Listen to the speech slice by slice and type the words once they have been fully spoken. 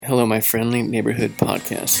Hello, my friendly neighborhood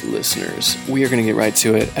podcast listeners. We are going to get right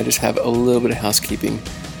to it. I just have a little bit of housekeeping.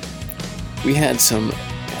 We had some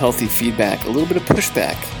healthy feedback, a little bit of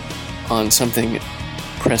pushback on something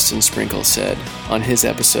Preston Sprinkle said on his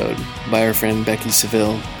episode by our friend Becky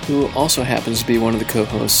Seville, who also happens to be one of the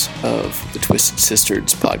co-hosts of the Twisted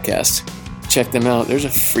Sisters podcast. Check them out. There's a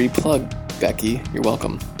free plug, Becky. You're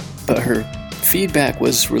welcome. But her feedback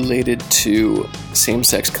was related to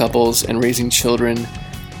same-sex couples and raising children,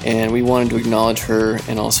 and we wanted to acknowledge her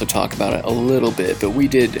and also talk about it a little bit, but we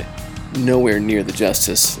did nowhere near the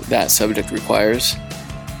justice that subject requires.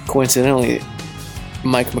 Coincidentally,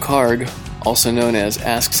 Mike McCard, also known as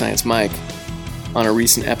Ask Science Mike, on a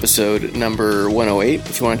recent episode, number 108,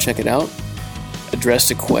 if you want to check it out, addressed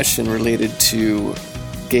a question related to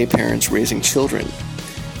gay parents raising children.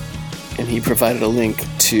 And he provided a link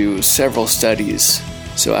to several studies.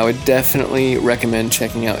 So I would definitely recommend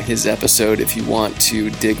checking out his episode if you want to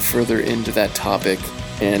dig further into that topic.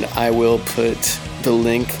 And I will put the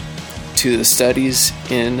link to the studies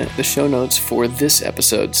in the show notes for this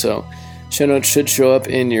episode. So show notes should show up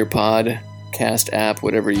in your podcast app,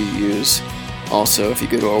 whatever you use. Also, if you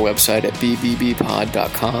go to our website at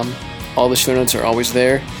bbbpod.com, all the show notes are always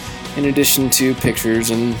there, in addition to pictures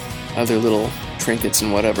and other little trinkets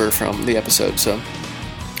and whatever from the episode. So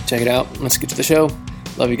check it out. Let's get to the show.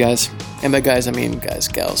 Love you guys. And by guys, I mean guys,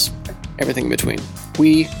 gals, everything in between.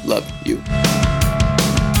 We love you.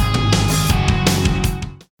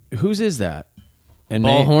 Whose is that? And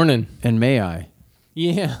Paul Hornan. And may I?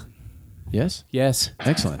 Yeah. Yes? Yes.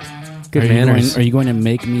 Excellent. Good manners. Are you going to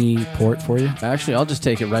make me pour it for you? Actually, I'll just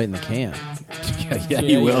take it right in the can. yeah,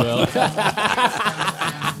 you will.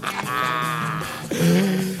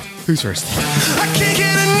 Who's first? I can't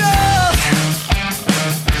get enough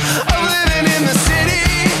of living in the city.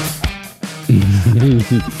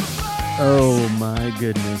 Oh, my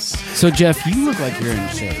goodness. So, Jeff, you look like you're in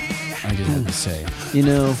shape. I just have to say. You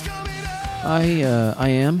know, I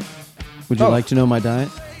am. Would you like to know my diet?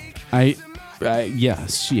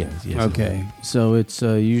 Yes. Okay. So it's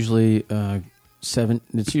usually seven.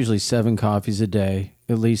 It's usually 7 coffees a day.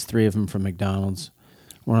 At least 3 of them from McDonald's.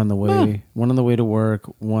 One on the way to work.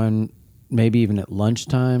 One maybe even at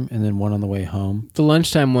lunchtime, and then one on the way home. The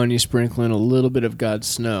lunchtime one, you sprinkle in a little bit of God's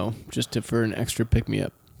snow, just for an extra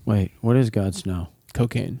pick-me-up. Wait, what is God's snow?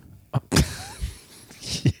 Cocaine. Oh.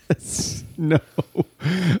 Yes. No.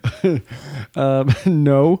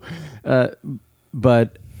 No.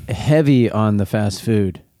 But heavy on the fast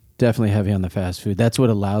food. Definitely heavy on the fast food. That's what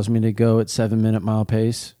allows me to go at 7-minute mile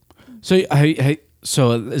pace. So,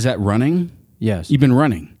 so is that running? Yes. You've been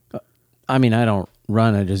running? I mean, I don't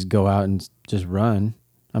run. I just go out and just run.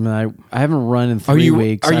 I mean, I haven't run in 3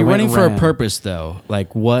 weeks. Are you running for a purpose, though?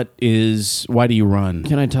 Like, why do you run?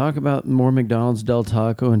 Can I talk about more McDonald's, Del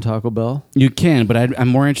Taco, and Taco Bell? You can, but I'm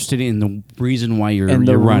more interested in the reason why you're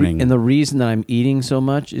running. And the reason that I'm eating so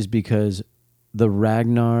much is because the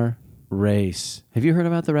Ragnar race. Have you heard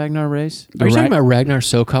about the Ragnar race? Are you talking about Ragnar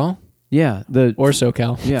SoCal? Yeah. Or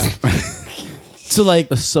SoCal. Yeah. So, like...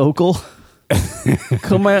 The Sokol?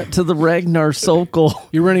 Come out to the Ragnar Sokol.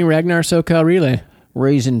 You're running Ragnar SoCal Relay.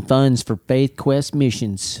 Raising funds for Faith Quest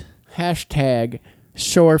missions. Hashtag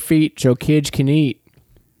shore feet so kids can eat.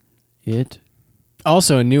 It.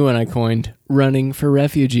 Also a new one I coined, running for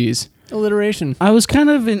refugees. Alliteration. I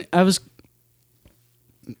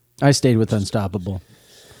stayed with Unstoppable.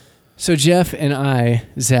 So Jeff and I,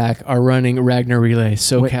 Zach, are running Ragnar Relay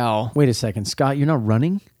SoCal. Wait a second. Scott, you're not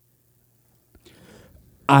running?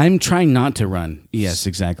 I'm trying not to run. Yes,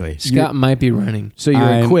 exactly. Scott might be running. So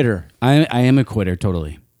you're a quitter. I am a quitter,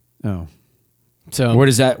 totally. Oh. So where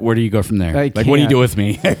do you go from there? What do you do with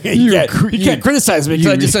me? you can't criticize me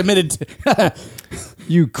because I just admitted.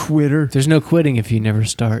 You quitter. There's no quitting if you never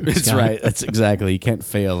start. That's Scott. right. That's exactly. You can't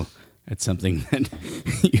fail at something that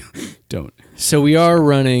you don't. So we are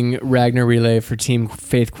running Ragnar Relay for Team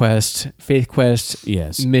Faith Quest. Faith Quest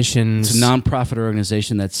missions. It's a nonprofit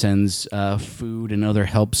organization that sends food and other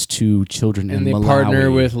helps to children in Malawi. And they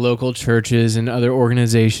partner with local churches and other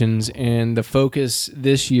organizations. And the focus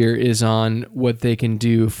this year is on what they can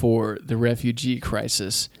do for the refugee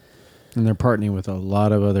crisis. And they're partnering with a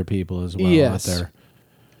lot of other people as well out there.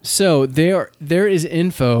 So there is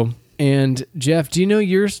info. And Jeff, do you know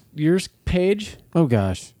yours page? Oh,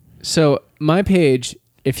 gosh. So my page,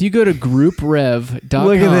 if you go to grouprev.com.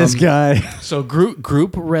 Look at this guy. So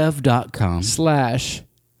grouprev.com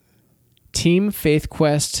 / Team Faith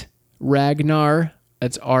Quest Ragnar,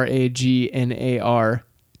 that's RAGNAR,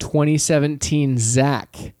 2017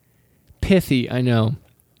 Zach. Pithy, I know.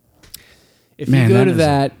 If Man, you go that to is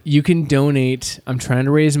that, you can donate. I'm trying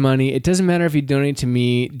to raise money. It doesn't matter if you donate to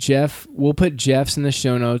me. Jeff, we'll put Jeff's in the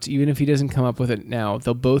show notes, even if he doesn't come up with it now.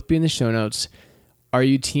 They'll both be in the show notes. Are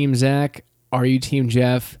you Team Zach? Are you Team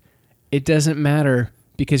Jeff? It doesn't matter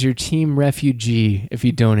because you're Team Refugee if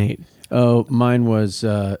you donate. Oh, mine was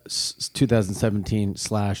 2017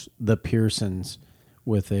 / The Pearsons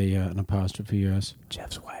with an apostrophe S.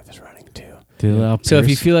 Jeff's wife is running too. So if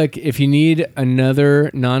you feel like if you need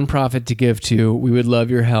another nonprofit to give to, we would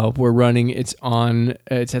love your help. We're running. It's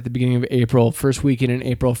at the beginning of April, first weekend in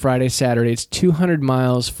April, Friday, Saturday. It's 200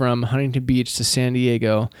 miles from Huntington Beach to San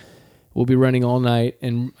Diego. We'll be running all night,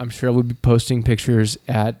 and I'm sure we'll be posting pictures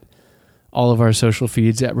at all of our social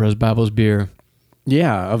feeds at Rose Bibles Beer.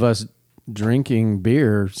 Yeah, of us drinking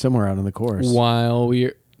beer somewhere out on the course. While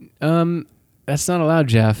we're, that's not allowed,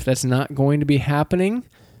 Jeff. That's not going to be happening.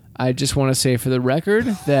 I just want to say for the record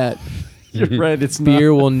that You're right. It's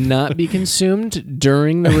beer will not be consumed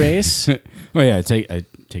during the race. Oh yeah, I take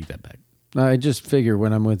that back. I just figure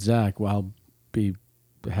when I'm with Zach, I'll be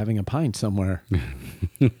having a pint somewhere.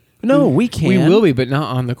 No, we can. We will be, but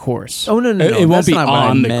not on the course. Oh no, It won't that's be not what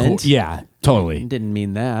on I the meant. course. Yeah, totally. Didn't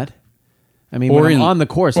mean that. I mean, Or when I'm in- on the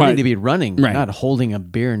course, I right. need to be running, Right. not holding a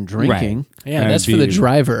beer and drinking. Yeah, That'd that's for the be-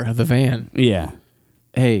 driver of the van. Yeah,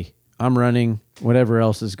 Hey, I'm running. Whatever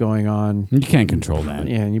else is going on. you can't control that.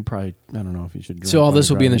 Yeah, and you probably, I don't know if you should drink. So all while this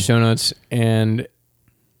will be in the driving. show notes. And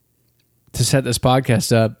to set this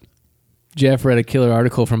podcast up, Jeff read a killer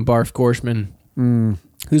article from Barph Gorschman.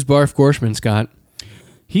 Who's Barph Gorschman, Scott?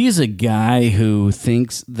 He's a guy who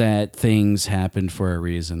thinks that things happen for a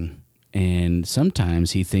reason. And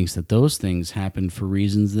sometimes he thinks that those things happen for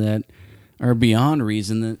reasons that are beyond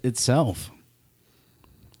reason itself.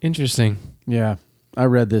 Interesting. Yeah. I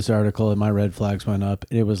read this article and my red flags went up.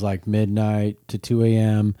 It was like midnight to 2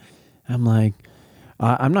 a.m. I'm like,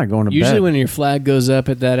 I'm not going to Usually bed. when your flag goes up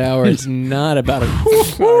at that hour, it's not about an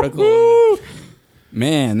article.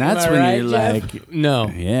 Man, that's Am I when right, you're Jeff? like, No.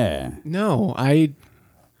 yeah. No,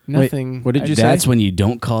 nothing. Wait, what did you say? That's when you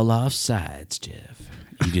don't call off sides, Jeff.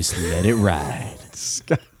 You just let it ride.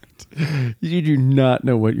 Scott, you do not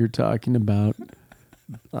know what you're talking about.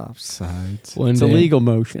 Offsides. One It's day. a legal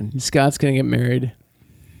motion. Scott's going to get married.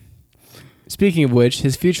 Speaking of which,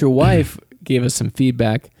 his future wife gave us some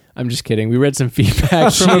feedback. I'm just kidding. We read some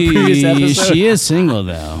feedback from a previous episode. She is single,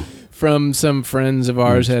 though. From some friends of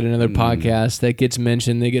ours at another podcast that gets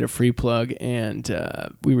mentioned. They get a free plug, and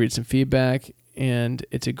we read some feedback, and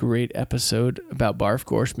it's a great episode about Barph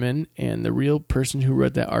Gorschman, and the real person who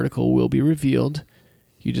wrote that article will be revealed.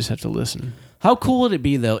 You just have to listen. How cool would it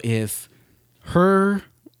be, though, if her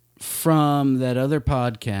from that other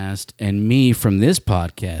podcast and me from this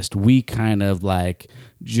podcast, we kind of like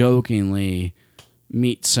jokingly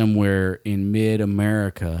meet somewhere in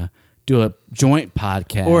mid-America, do a joint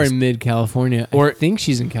podcast. Or in mid-California. I Or- think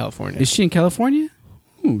she's in California. Is she in California?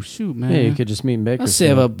 Oh, shoot, man. Yeah, you could just meet in I'll Bakersfield.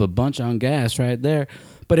 save up a bunch on gas right there.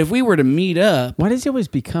 But if we were to meet up, Why does he always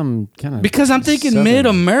become kind of... because I'm thinking Southern?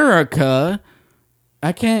 mid-America,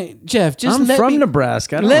 I can't... Jeff, just I'm let from me...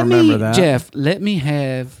 Nebraska. I don't let remember me, that. Jeff, let me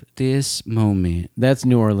have this moment That's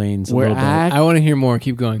New Orleans a where little bit. I want to hear more.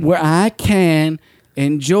 Keep going. where I can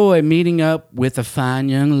enjoy meeting up with a fine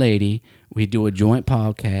young lady. We do a joint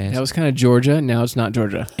podcast, That was kind of Georgia. Now it's not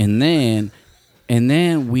Georgia. and then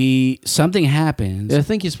we something happens. I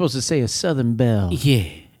think you're supposed to say a Southern belle. Yeah,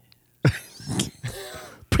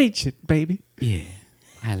 Preach it, baby. yeah,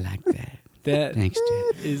 I like that. That Thanks,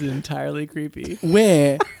 Jeff. is entirely creepy.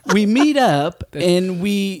 Where we meet up and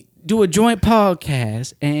we do a joint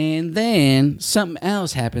podcast, and then something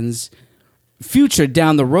else happens. Future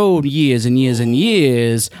down the road, years and years and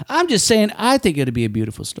years. I'm just saying, I think it'll be a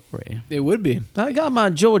beautiful story. It would be. I got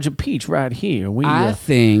my Georgia peach right here. We I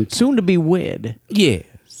think, soon to be wed. yes.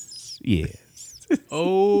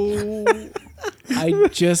 Oh, I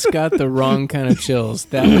just got the wrong kind of chills.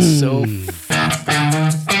 That was so.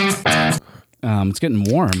 It's getting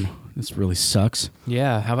warm. This really sucks.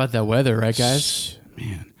 Yeah. How about that weather, right, guys?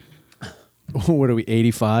 Man. What are we,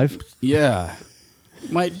 85? Yeah.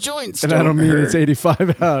 My joints And I don't mean it's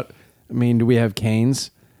 85 out. I mean, do we have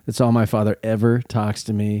canes? That's all my father ever talks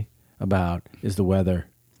to me about is the weather.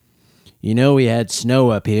 You know, we had snow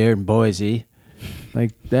up here in Boise.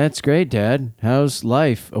 Like, that's great, Dad. How's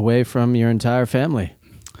life away from your entire family?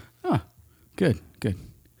 Oh, good.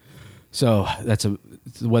 So the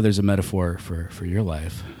weather's a metaphor for your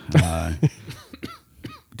life.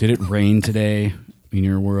 Did it rain today in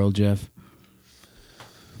your world, Jeff?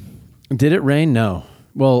 Did it rain? No.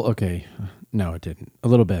 Well, okay. No, it didn't. A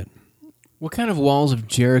little bit. What kind of walls of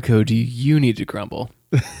Jericho do you need to crumble?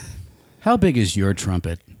 How big is your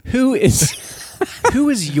trumpet? Who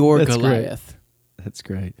is your That's Goliath? That's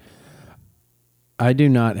great. I do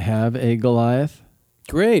not have a Goliath.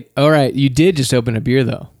 Great. All right. You did just open a beer,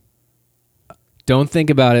 though. Don't think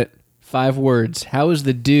about it. 5 words. How is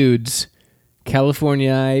the Dude's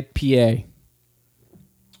California IPA?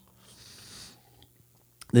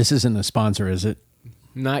 This isn't a sponsor, is it?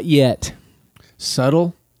 Not yet.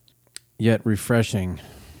 Subtle, yet refreshing.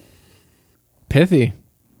 Pithy.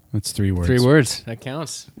 That's 3 words. 3 words. That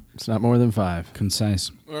counts. It's not more than 5.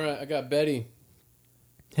 Concise. All right. I got Betty.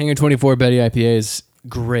 Hangar 24 Betty IPA is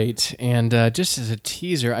great. And just as a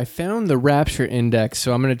teaser, I found the Rapture Index.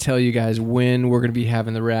 So I'm going to tell you guys when we're going to be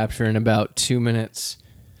having the Rapture in about 2 minutes.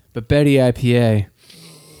 But Betty IPA.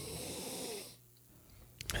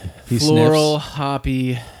 He Floral, sniffs.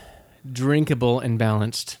 hoppy, drinkable, and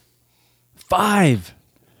balanced. 5.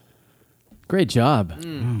 Great job.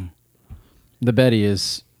 The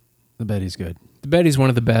Betty's good. The Betty's one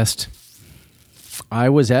of the best. I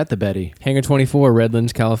was at the Betty, Hangar 24,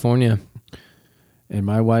 Redlands, California. and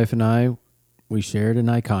my wife and I, we shared an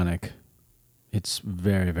Iconic. It's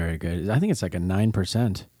very, very good. I think it's like a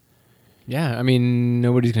 9%. Yeah, I mean,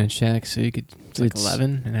 nobody's going to check, so you could, it's like It's-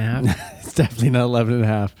 11 and a half. It's definitely not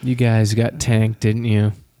 11.5. You guys got tanked, didn't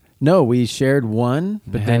you? No, we shared one,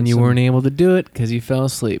 But had then you some- weren't able to do it because you fell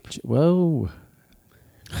asleep. Whoa.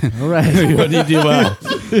 All right. What do you do? I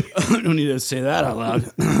don't need to say that out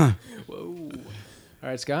loud. All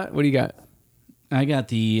right, Scott, what do you got? I got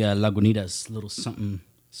the Lagunitas little something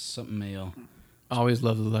ale. Always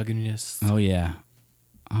love the Lagunitas. Oh yeah,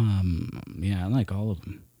 yeah, I like all of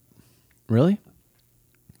them. Really?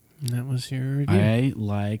 That was your review. I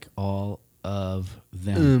like all of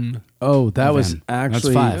them. Oh, that was Then.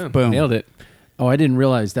 actually... That's 5. Boom. Nailed it. Oh, I didn't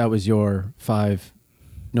realize that was your 5,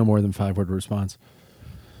 no more than 5 word response.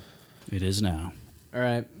 It is now. All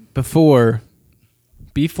right. Before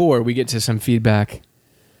we get to some feedback,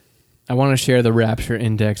 I want to share the Rapture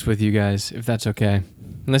Index with you guys, if that's okay.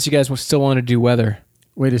 Unless you guys still want to do weather.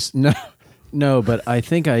 Wait, no, but I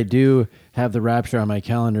think I do have the Rapture on my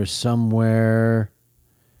calendar somewhere.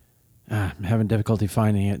 I'm having difficulty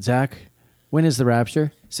finding it. Zach, when is the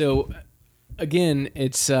Rapture? So, again,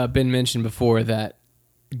 it's been mentioned before that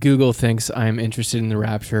Google thinks I'm interested in the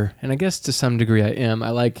Rapture, and I guess to some degree I am. I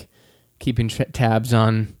like keeping tabs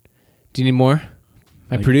on... Do you need more?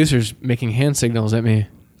 My Like- producer's making hand signals at me.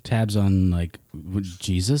 Tabs on like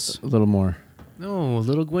Jesus. A little more. No,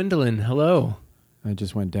 little Gwendolyn. Hello. I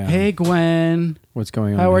just went down. Hey Gwen, What's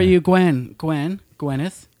going on? how are here? you, Gwen?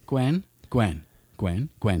 Gwyneth, Gwen.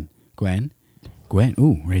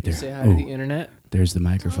 Ooh, right there. Say hi to Ooh, the internet. there's the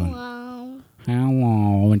microphone.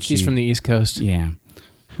 Hello. And She's from the East Coast. Yeah.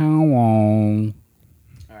 Hello.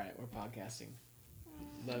 All right, we're podcasting.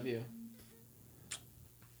 Love you.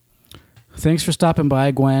 Thanks for stopping by,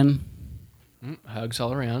 Gwen. Hugs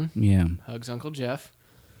all around. Yeah. Hugs Uncle Jeff.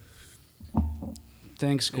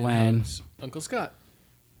 Thanks, And Gwen. hugs Uncle Scott.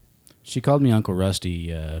 She called me Uncle Rusty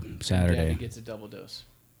Daddy Saturday. gets a double dose.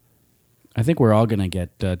 I think we're all gonna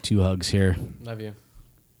get 2 hugs here. Love you.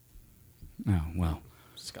 Oh well,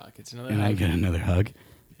 Scott gets another and I hug. get another hug,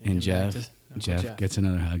 and And Jeff. back to Uncle Jeff gets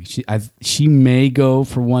another hug. She may go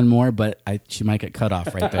for one more, but she might get cut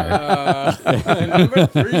off right there. Number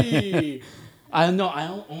 3.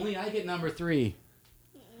 I get number 3.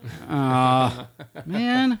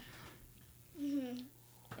 Man.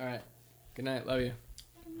 All right. Good night. Love you.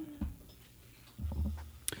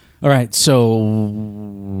 All right, so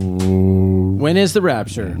When is the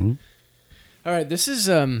Rapture? All right. This is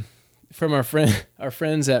from our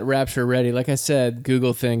friends at Rapture Ready. Like I said,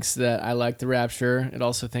 Google thinks that I like the Rapture. It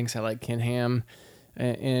also thinks I like Ken Ham,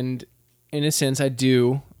 and in a sense, I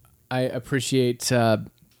do. I appreciate.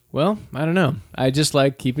 Well, I don't know. I just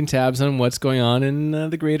like keeping tabs on what's going on in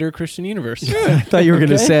the greater Christian universe. I thought you were going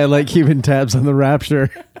to say I like keeping tabs on the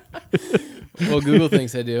Rapture. Well, Google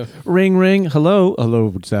thinks I do. Ring, ring. Hello.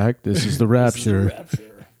 Hello, Zach. This is the Rapture.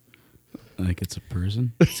 like it's a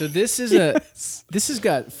person. So this is this has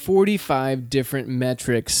got 45 different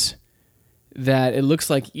metrics that it looks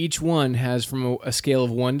like each one has from a scale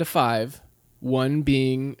of 1 to 5, 1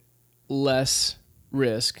 being less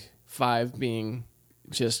risk, 5 being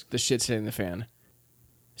just the shit's hitting the fan.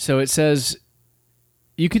 So it says,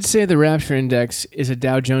 you could say the Rapture Index is a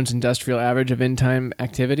Dow Jones Industrial Average of end-time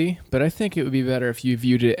activity, but I think it would be better if you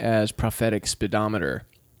viewed it as prophetic speedometer.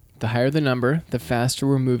 The higher the number, the faster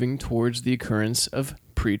we're moving towards the occurrence of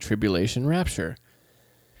pre-tribulation rapture.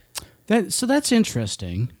 So that's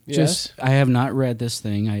interesting. Yes. Just I have not read this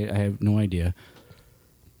thing. I have no idea.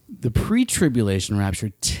 The pre-tribulation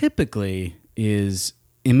rapture typically is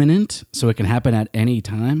imminent, so it can happen at any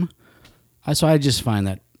time. So I just find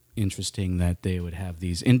that interesting that they would have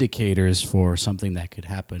these indicators for something that could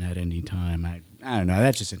happen at any time. I don't know.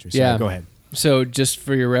 That's just interesting. Yeah. Go ahead. So just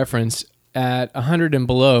for your reference, at 100 and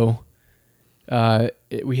below,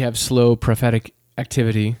 we have slow prophetic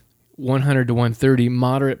activity. 100 to 130,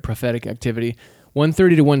 moderate prophetic activity.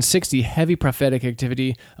 130 to 160, heavy prophetic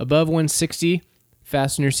activity. Above 160,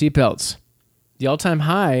 fasten your seatbelts. The all-time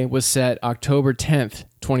high was set October 10th,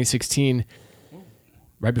 2016.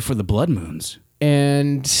 Right before the blood moons.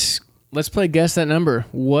 And let's play guess that number.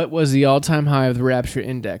 What was the all-time high of the Rapture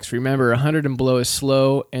Index? Remember, 100 and below is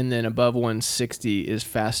slow, and then above 160 is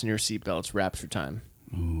fasten your seatbelts, Rapture time.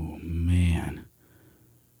 Oh, man.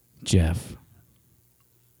 Jeff.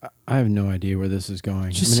 I have no idea where this is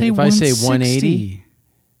going. Just say if I say 180,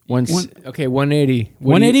 180.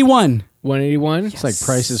 181. 181? It's like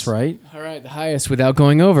Price is Right. All right, the highest without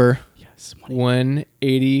going over. Yes.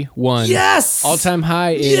 181. Yes! All-time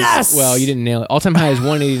high is... Yes! Well, you didn't nail it. All-time high is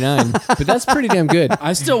 189, but that's pretty damn good.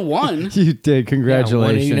 I still won. You did.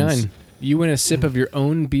 Congratulations. Yeah, 189. You win a sip of your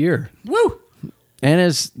own beer. Woo! And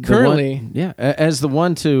as the Currently- one, as the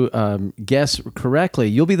one to guess correctly,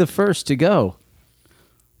 you'll be the first to go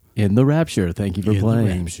in the Rapture. Thank you for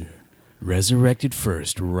playing. Resurrected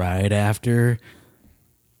first, right after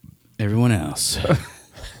everyone else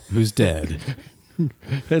who's dead.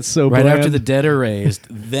 That's so Right bland. after the dead are raised,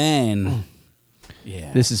 then...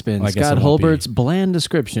 Yeah. This has been Well, I guess Scott I won't be- Holbert's bland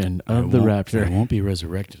description I of the won't- Rapture. I won't be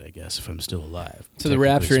resurrected, I guess, if I'm still alive. So the technically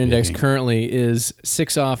Rapture Index speaking. currently is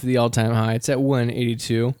 6 off the all-time high. It's at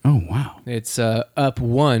 182. Oh, wow. It's up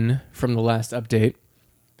 1 from the last update.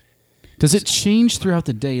 Does it change throughout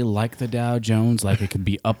the day like the Dow Jones? Like it could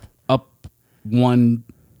be up 1,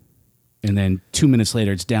 and then 2 minutes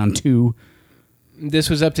later it's down 2? This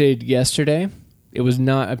was updated yesterday. It was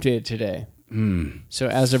not updated today. So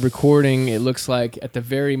as of recording, it looks like at the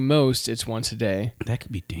very most, it's once a day. That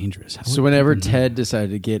could be dangerous. How So would whenever people know? Ted decided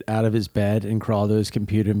to get out of his bed and crawl to his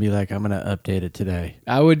computer and be like, I'm going to update it today.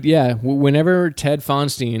 I would, whenever Ted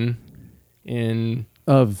Fonstein in...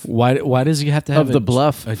 Why does he have to have Of the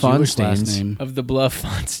Bluff a Jewish last Fonsteins. name? Of the Bluff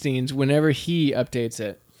Fonsteins, whenever he updates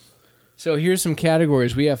it. So here's some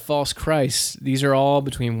categories. We have false Christ. These are all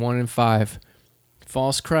between 1 and 5.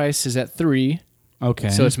 False Christ is at 3. Okay.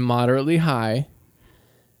 So it's moderately high.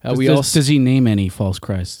 Does he name any false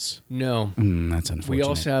Christs? No. That's unfortunate. We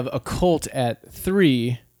also have occult at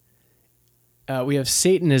 3. We have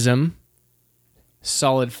Satanism,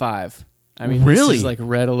 solid 5. I mean, Really? this is like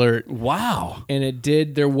red alert. Wow. And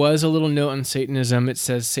there was a little note on Satanism. It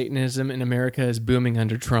says Satanism in America is booming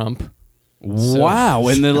under Trump. Wow.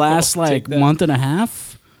 In the last take that. month and a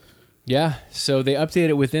half? Yeah, so they update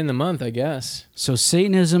it within the month, I guess. So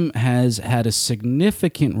Satanism has had a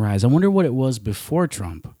significant rise. I wonder what it was before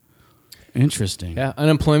Trump. Interesting. Yeah,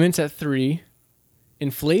 unemployment's at 3.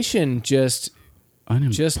 Inflation just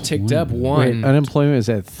ticked up 1. Wait, unemployment is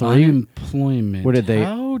at 3? Unemployment. What did they-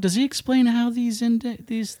 How does he explain how these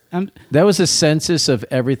That was a census of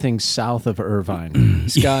everything south of Irvine.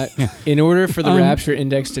 Scott, in order for the Rapture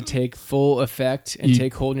Index to take full effect and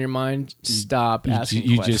take hold in your mind, stop asking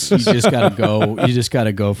you questions. just gotta go. You just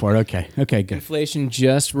gotta go for it. Okay, good. Inflation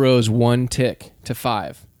just rose 1 tick to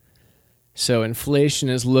 5. So inflation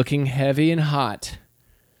is looking heavy and hot.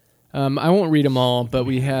 I won't read them all, but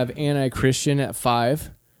we have anti-Christian at 5.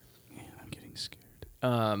 Man, I'm getting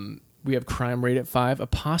scared. We have crime rate at 5.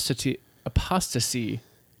 Apostasy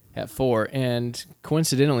at 4. And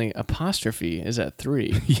coincidentally, apostrophe is at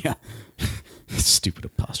 3. Yeah, stupid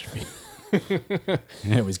apostrophe.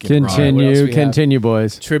 I always get it wrong. What else we have? Continue,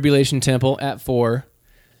 boys. Tribulation Temple at 4.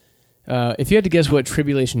 If you had to guess what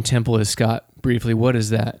Tribulation Temple is, Scott, briefly, what is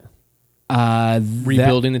that?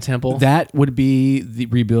 Rebuilding the temple? That would be the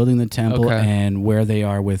rebuilding the temple, Okay. and where they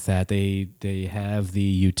are with that. They have the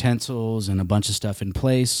utensils and a bunch of stuff in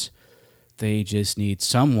place. They just need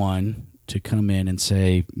someone to come in and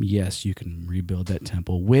say, yes, you can rebuild that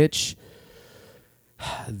temple, which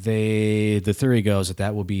the theory goes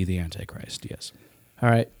that will be the Antichrist, yes. All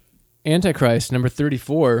right. Antichrist, number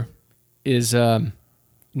 34, is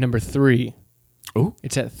number 3. Oh,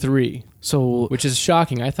 It's at 3, so which is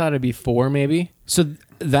shocking. I thought it'd be 4, maybe.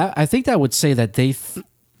 that I think that would say that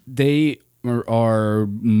they are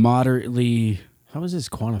moderately. How is this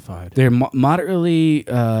quantified? They're moderately.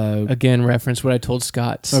 Again, reference what I told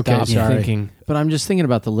Scott. Stop Okay, sorry. thinking. But I'm just thinking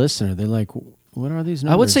about the listener. They're like, what are these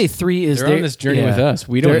numbers? I would say 3 is. They're on this journey with us.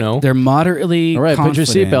 We don't know. They're moderately. All right, put your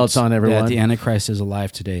confident seatbelts on, everyone. That the Antichrist is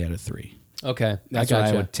alive today out of 3. Okay, That's I what I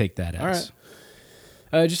gotcha. would take that as.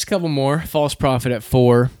 All right. Just a couple more. False prophet at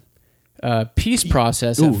 4. Peace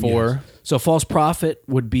process at 4. Yes. So false prophet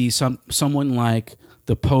would be someone like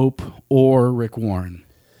the Pope or Rick Warren.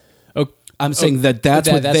 I'm saying that's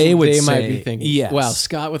what they would say. Might be thinking. Yes. Wow,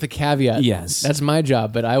 Scott with a caveat. Yes. That's my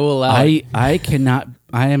job, but I will allow it. I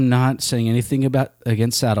am not saying anything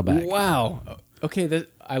against Saddleback. Wow. Okay,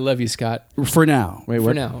 I love you, Scott. For now. Wait, For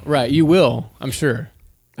what? now. Right, you will, I'm sure.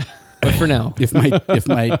 But for now. If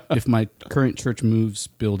my current church moves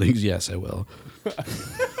buildings, yes, I will.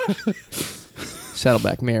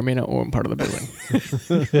 Saddleback may or may not own part of the building.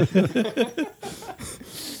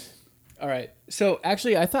 All right. So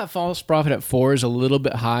actually, I thought false profit at 4 is a little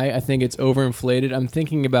bit high. I think it's overinflated. I'm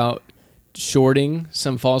thinking about shorting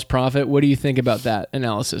some false profit. What do you think about that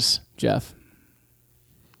analysis, Jeff?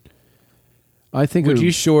 I think Would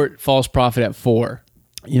you short false profit at 4?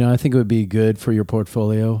 I think it would be good for your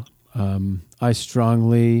portfolio. I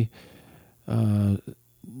strongly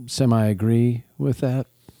semi-agree with that.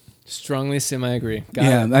 Strongly semi-agree.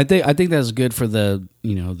 Yeah, I think that's good for the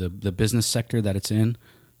the business sector that it's in.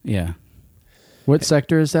 Yeah. What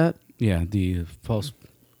sector is that? Yeah, the false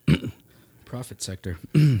profit sector.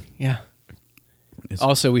 Yeah.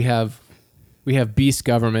 Also, we have beast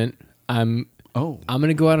government. I'm going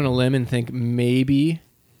to go out on a limb and think maybe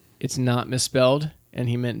it's not misspelled and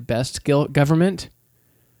he meant best government,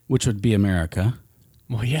 which would be America.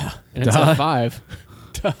 Well, yeah, and it's at 5.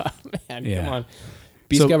 Duh, man, Yeah. come on.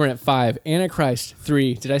 Beast government at 5. Antichrist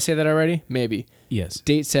 3. Did I say that already? Maybe. Yes.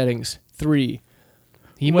 Date settings 3.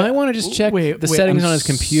 He might want to just check the settings on his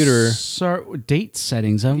computer. Sorry, date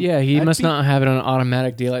settings. He must not have it on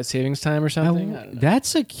automatic daylight savings time or something. I don't know.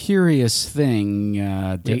 That's a curious thing,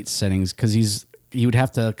 date settings, because he would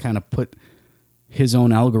have to kind of put his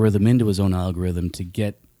own algorithm into his own algorithm to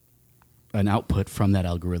get an output from that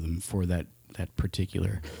algorithm for that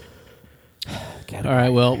particular category. All right,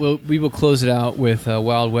 well, we will close it out with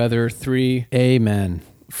Wild Weather 3. Amen.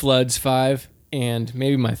 Floods 5. And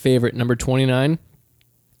maybe my favorite, number 29.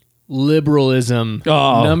 Liberalism.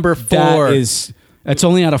 Number 4. That's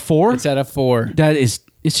only out of 4? It's out of 4.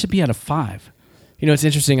 It should be out of 5. It's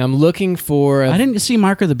interesting. I'm looking for... I didn't see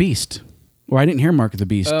Mark of the Beast. Or I didn't hear Mark of the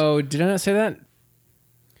Beast. Oh, did I not say that?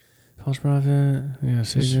 False prophet. Yeah,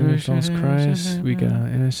 Caesar, false Christ. We got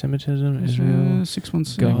anti-Semitism, Israel.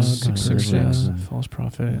 616. God, 666. false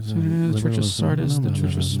prophet. Church of Sardis, the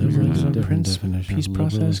Church of Liberalism, Smyrna. Prince, peace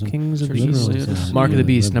process, kings of the Liberalism. east. Mark of the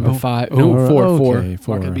Beast, number 5. Oh, No, 4. okay,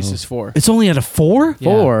 4. Mark of the Beast four. is 4. It's only out of 4?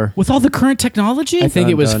 Yeah. 4. With all the current technology? I think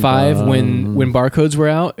it was Dun, 5 dun. when barcodes were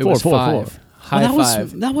out. It was 4. 5. High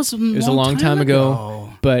 5. That was It was a long time ago,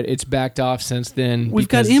 but it's backed off since then. We've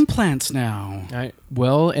got because- implants now.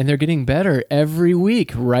 and they're getting better every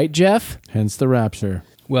week, right, Jeff? Hence the rapture.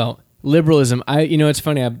 Well, liberalism. It's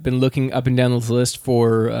funny. I've been looking up and down this list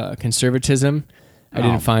for conservatism. I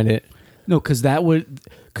didn't find it. No, because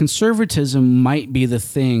conservatism might be the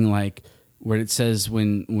thing, like where it says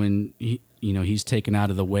when he's taken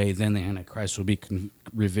out of the way, then the Antichrist will be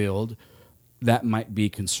revealed. That might be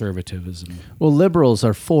conservatism. Well, liberals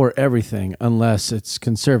are for everything unless it's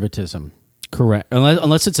conservatism. Correct.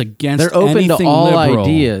 Unless it's against They're open to anything all liberal.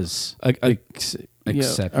 ideas.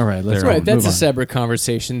 Except all right, let's their Right, own. that's move a on. separate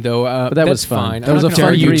conversation, though. But that that's was fun. fine. That was I'm a not fun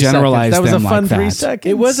gonna you 3 generalize seconds. That was a them fun like 3 that.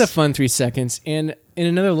 seconds. It was a fun 3 seconds, and in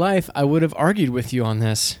another life, I would have argued with you on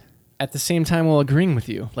this at the same time while agreeing with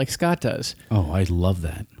you, like Scott does. Oh, I love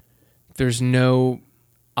that.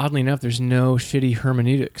 Oddly enough, there's no shitty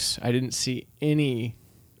hermeneutics. I didn't see any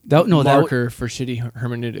That marker for shitty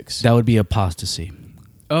hermeneutics. would be apostasy.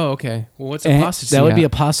 Oh, okay. Well, what's And apostasy? that would be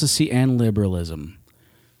apostasy and liberalism.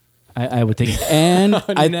 I would think, and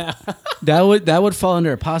that would fall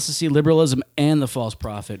under apostasy, liberalism, and the false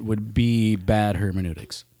prophet would be bad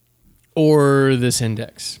hermeneutics. or this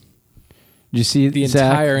index. Did you see The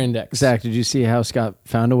Zach, entire index. Zach, did you see how Scott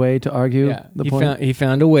found a way to argue Yeah, the point? he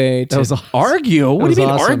found a way to. That was Argue? What was do you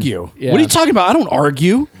mean awesome. argue? Yeah. What are you talking about? I don't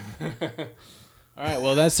argue. All right,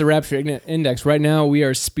 well, that's the Rapture Index. Right now, we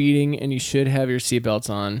are speeding, and you should have your seatbelts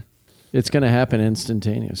on. It's going to happen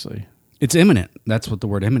instantaneously. It's imminent. That's what the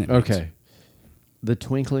word imminent means. Okay. The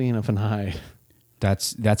twinkling of an eye.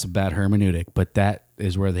 That's a bad hermeneutic, but that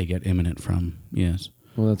is where they get imminent from. Yes.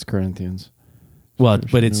 Well, that's Corinthians. Well,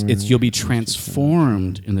 but it's you'll be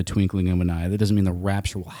transformed in the twinkling of an eye. That doesn't mean the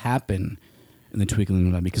rapture will happen in the twinkling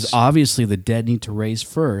of an eye, because obviously the dead need to raise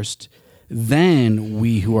first. Then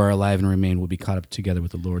we who are alive and remain will be caught up together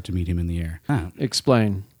with the Lord to meet Him in the air.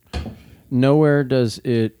 Explain. Nowhere does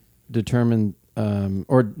it determine,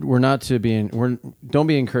 or we're not to be. Don't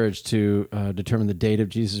be encouraged to determine the date of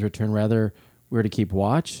Jesus' return. Rather, we're to keep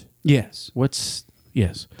watch. Yes. What's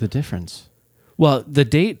Yes. the difference? Well, the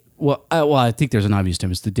date. Well, I think there's an obvious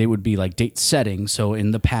difference. The date would be like date setting. So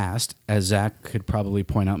in the past, as Zach could probably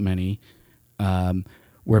point out many,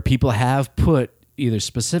 where people have put either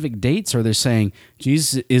specific dates or they're saying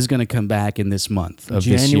Jesus is going to come back in this month of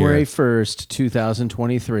January this year. 1st,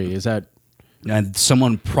 2023. Is that... And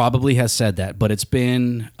someone probably has said that, but it's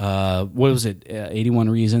been, what was it, 81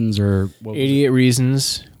 reasons or... 88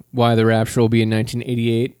 reasons why the rapture will be in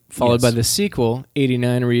 1988, followed Yes. by the sequel,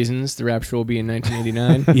 89 reasons the rapture will be in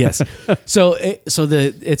 1989. Yes. So it's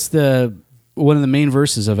the one of the main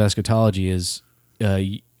verses of eschatology is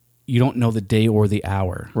you don't know the day or the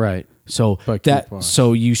hour. Right. So But that keep on.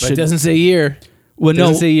 so you But should it doesn't say year. well no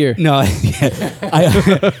doesn't say year. no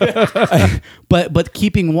but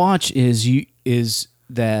keeping watch is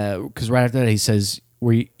that because right after that he says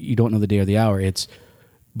where you don't know the day or the hour. It's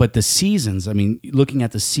but the seasons. I mean, looking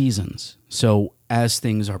at the seasons. So as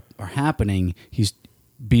things are happening, he's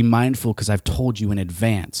be mindful because I've told you in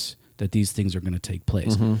advance that these things are going to take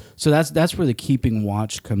place. So that's where the keeping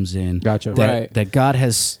watch comes in. Gotcha. That, Right. that God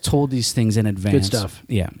has told these things in advance. Good stuff.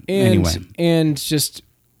 Yeah. And, anyway. and just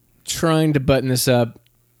trying to button this up,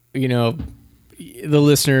 you know, the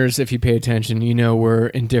listeners, if you pay attention, you know we're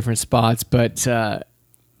in different spots, but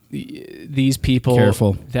these people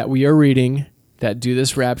Careful. that we are reading that do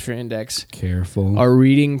this rapture index Careful. are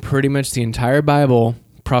reading pretty much the entire Bible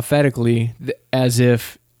prophetically as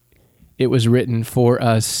if it was written for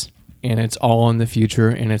us and it's all in the future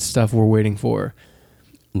and it's stuff we're waiting for.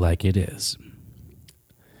 Like it is.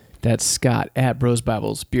 That's Scott at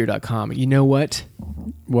brosbiblesbeer.com. You know what?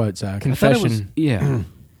 What, Zach? Confession. Yeah.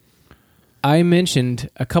 I mentioned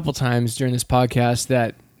a couple times during this podcast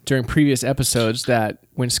that during previous episodes that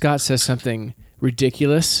when Scott says something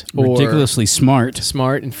ridiculous or Ridiculously smart.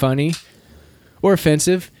 smart and funny or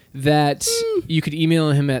offensive, that you could email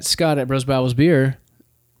him at Scott at brosbiblesbeer.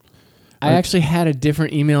 I actually had a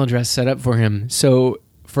different email address set up for him. So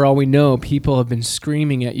for all we know, people have been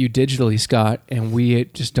screaming at you digitally, Scott, and we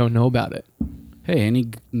just don't know about it. Hey, any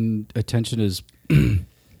attention is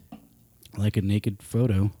like a naked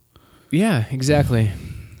photo. Yeah, exactly.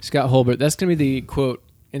 Scott Holbert. That's going to be the quote,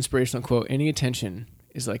 inspirational quote. Any attention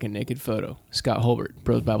is like a naked photo. Scott Holbert,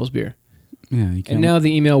 Bros Bibles Beer. Yeah, you can. And now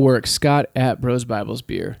the email works. Scott at Bros Bibles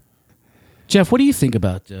Beer. Jeff, what do you think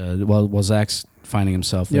about while Zach's finding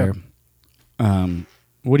himself there?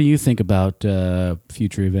 What do you think about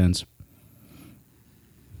future events?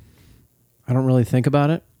 I don't really think about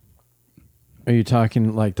it. Are you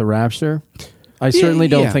talking like the rapture? I certainly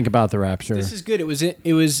don't yeah. think about the rapture. This is good.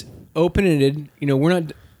 It was open-ended. You know, we're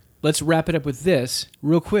not. Let's wrap it up with this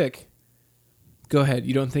real quick. Go ahead.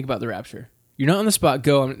 You don't think about the rapture. You're not on the spot.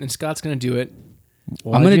 Go, and Scott's going to do it.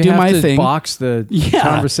 Well, I'm going you to do have my to thing. Box the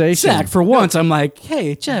conversation. Zach, for once, I'm like,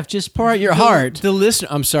 hey, Jeff, just pour out your heart. The listener.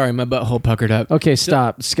 I'm sorry, my butthole puckered up. Okay,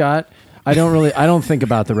 stop, Scott. I don't think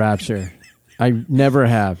about the rapture. I never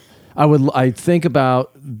have. I think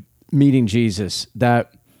about meeting Jesus.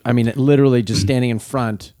 Literally just standing in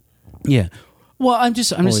front. Yeah. Well, I'm just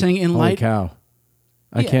saying in holy light. cow.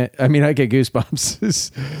 I Yeah. can't. I mean, I get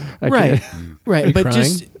goosebumps. I Right. can't- Right. But crying?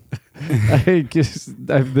 just I just.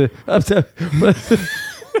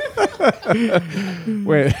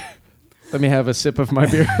 Wait. Let me have a sip of my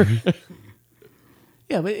beer.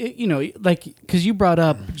 yeah, but because you brought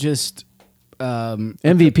up just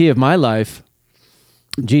MVP of my life,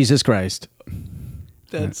 Jesus Christ.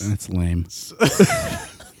 that's lame.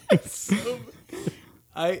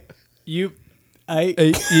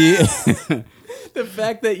 The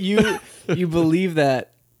fact that you believe that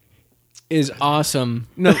is awesome.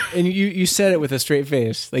 No, and you said it with a straight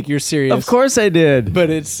face, like you're serious. Of course I did. but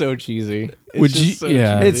it's so cheesy. It's Would just you- so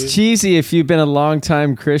yeah. cheesy. It's cheesy if you've been a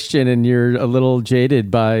long-time Christian and you're a little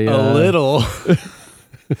jaded by... a little.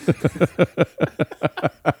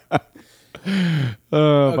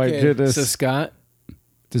 Oh, my Okay, goodness. So Scott,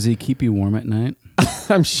 Does he keep you warm at night?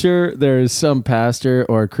 I'm sure there is some pastor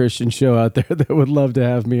or Christian show out there that would love to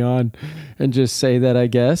have me on and just say that, I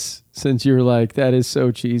guess, since you're like, that is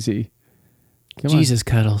so cheesy. Come on. Jesus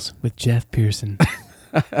Cuddles with Jeff Pearson.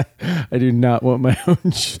 I do not want my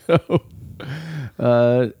own show.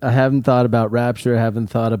 I haven't thought about rapture. I haven't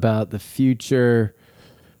thought about the future.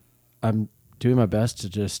 I'm doing my best to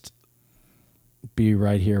just be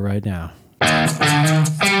right here, right now.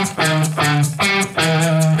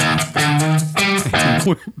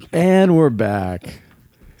 And we're back.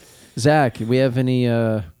 Zach, we have any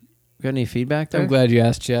got any feedback there? I'm glad you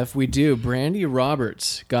asked, Jeff. We do. Brandy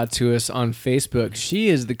Roberts got to us on Facebook. She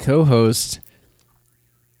is the co-host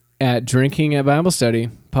at Drinking at Bible Study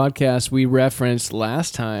podcast we referenced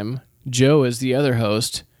last time. Joe is the other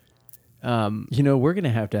host. You know, we're going to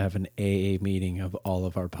have an AA meeting of all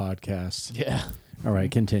of our podcasts. Yeah. All right,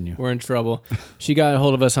 continue. We're in trouble. She got a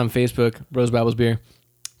hold of us on Facebook, Bros Bibles Beer.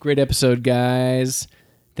 Great episode, guys.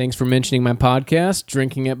 Thanks for mentioning my podcast,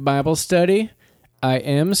 Drinking at Bible Study. I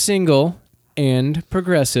am single and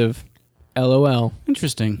progressive. LOL.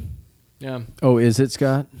 Interesting. Yeah. Oh, is it,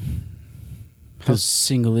 Scott? How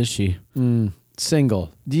single is she?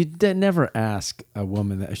 Single. You never ask a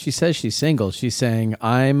woman that. She says she's single. She's saying,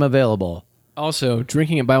 I'm available. Also,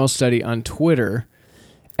 Drinking at Bible Study on Twitter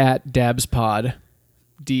at DabsPod.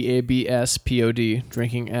 DABSPOD.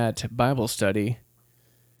 Drinking at Bible Study.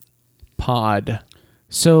 Pod.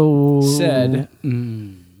 So Said,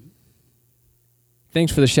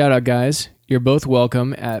 thanks for the shout out, guys. You're both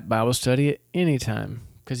welcome at Bible Study at any time.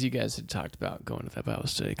 Because you guys had talked about going to that Bible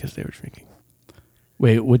study because they were drinking.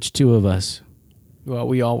 Wait, which two of us? Well,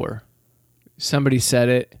 we all were. Somebody said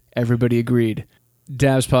it. Everybody agreed.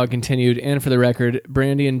 DabsPod continued, and for the record,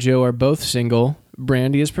 Brandy and Joe are both single.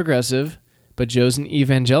 Brandy is progressive, but Joe's an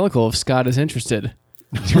evangelical if Scott is interested.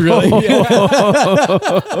 Really?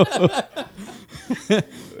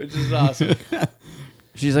 Which is awesome.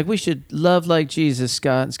 She's like, we should love like Jesus,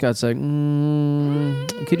 Scott. And Scott's like,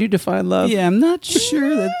 could you define love? Yeah, I'm not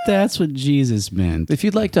sure that that's what Jesus meant. If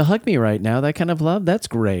you'd like to hug me right now, that kind of love, that's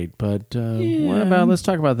great. But what about, let's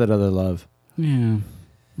talk about that other love. Yeah.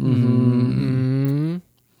 Mm-hmm. And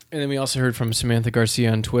then we also heard from Samantha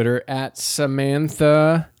Garcia on Twitter at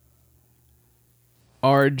Samantha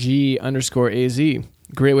RG_AZ.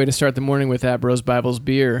 Great way to start the morning with At Bros Bibles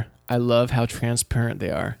beer. I love how transparent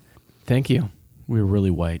they are. Thank you, We're really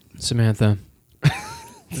white. Samantha.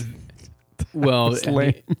 Well,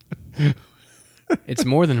 it's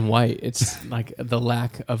more than white. It's like the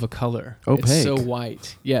lack of a color. Opaque. It's so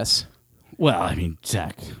white. Yes. Well, I mean,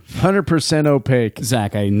 Zach. 100% opaque.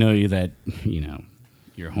 Zach, I know you that,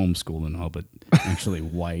 you're homeschooled and all, but actually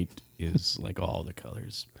white is like all the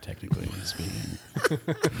colors, technically speaking.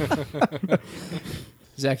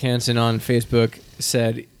 Zach Hansen on Facebook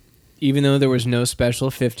said, even though there was no special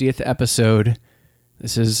 50th episode,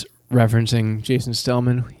 this is referencing Jason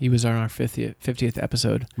Stellman. He was on our 50th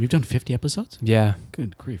episode. We've done 50 episodes? Yeah.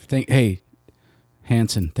 Good grief. Hey,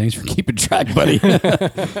 Hansen, thanks for keeping track, buddy.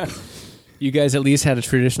 You guys at least had a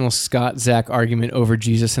traditional Scott-Zach argument over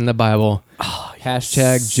Jesus and the Bible. Oh,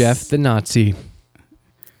 Hashtag Jeff the Nazi.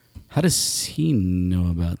 How does he know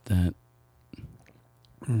about that?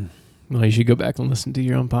 Well, you should go back and listen to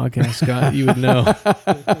your own podcast, Scott. You would know.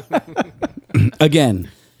 Again,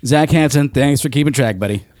 Zach Hansen, thanks for keeping track,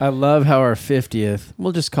 buddy. I love how our 50th,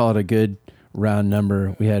 we'll just call it a good round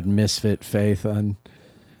number. We had Misfit Faith on.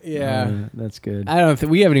 Yeah. That's good. I don't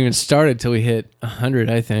think we haven't even started till we hit 100,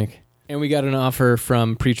 I think. And we got an offer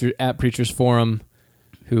from Preacher's Forum,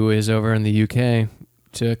 who is over in the UK,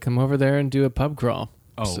 to come over there and do a pub crawl.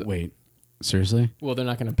 Oh, so, wait. Seriously? Well, they're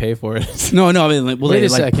not going to pay for it. No, I mean, will Wait they a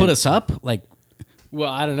second. put us up? Like,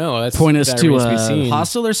 well, I don't know. That's point us that to remains a be seen.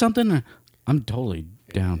 hostel or something? I'm totally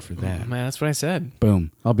down for that. Man, that's what I said.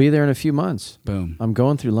 Boom. I'll be there in a few months. Boom. I'm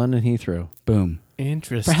going through London Heathrow. Boom.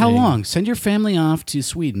 Interesting. For how long? Send your family off to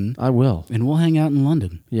Sweden. I will. And we'll hang out in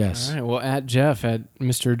London. Yes. All right. Well, at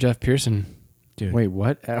Mr. Jeff Pearson. Dude. Wait,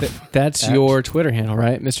 what? That's your Twitter handle,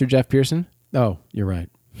 right? Mr. Jeff Pearson? Oh, you're right.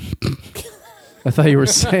 I thought you were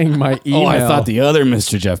saying my email. Oh, I thought the other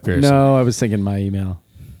Mr. Jeff Pearson. No, I was thinking my email.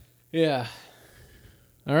 Yeah.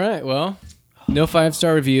 All right. Well, no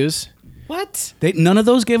 5-star reviews. What? None of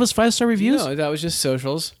those gave us 5-star reviews? No, that was just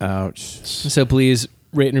socials. Ouch. So please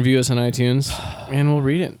rate and review us on iTunes, and we'll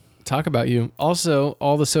read it. Talk about you. Also,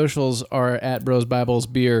 all the socials are at Bros Bibles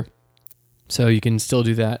Beer, so you can still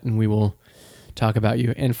do that, and we will talk about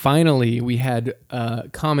you. And finally, we had a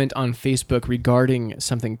comment on Facebook regarding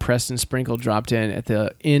something Preston Sprinkle dropped in at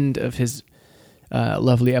the end of his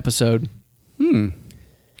lovely episode.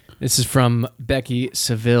 This is from Becky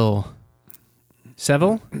Seville.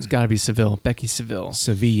 Seville? It's got to be Seville. Becky Seville.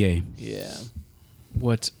 Seville. Yeah.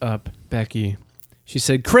 What's up, Becky? She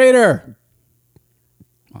said, Crater!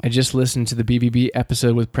 I just listened to the BBB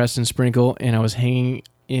episode with Preston Sprinkle, and I was hanging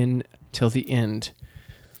in till the end.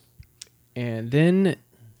 And then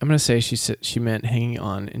I'm going to say she meant hanging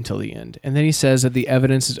on until the end. And then he says that the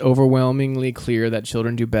evidence is overwhelmingly clear that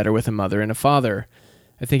children do better with a mother and a father.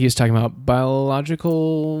 I think he was talking about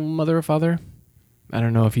biological mother or father. I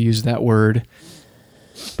don't know if he used that word.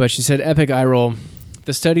 But she said, epic eye roll.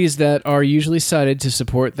 The studies that are usually cited to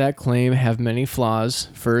support that claim have many flaws.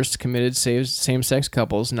 First, committed same-sex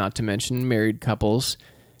couples, not to mention married couples,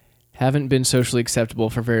 haven't been socially acceptable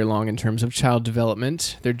for very long in terms of child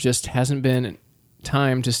development. There just hasn't been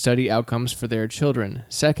time to study outcomes for their children.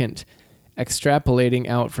 Second, extrapolating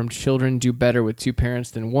out from children do better with two parents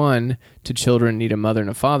than one to children need a mother and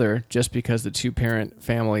a father just because the two-parent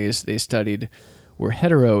families they studied where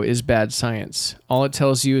hetero is bad science. All it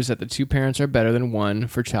tells you is that the two parents are better than one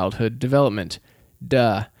for childhood development.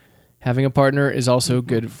 Duh. Having a partner is also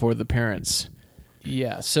good for the parents.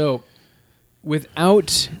 Yeah, so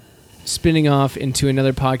without spinning off into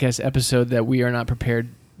another podcast episode that we are not prepared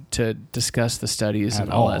to discuss the studies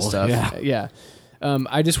and all that stuff. Yeah.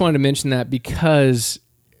 I just wanted to mention that because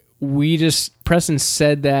Preston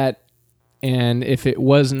said that, and if we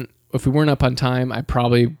weren't up on time, I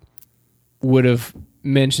probably would have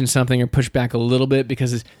mentioned something or pushed back a little bit,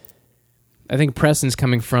 because I think Preston's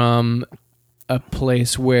coming from a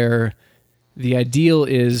place where the ideal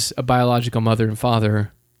is a biological mother and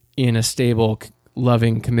father in a stable,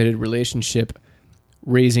 loving, committed relationship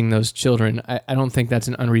raising those children. I don't think that's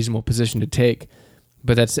an unreasonable position to take,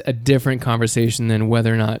 but that's a different conversation than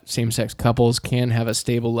whether or not same-sex couples can have a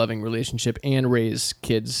stable, loving relationship and raise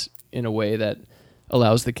kids in a way that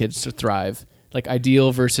allows the kids to thrive. Like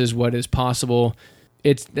ideal versus what is possible.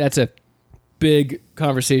 That's a big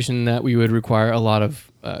conversation that we would require a lot of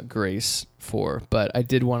grace for. But I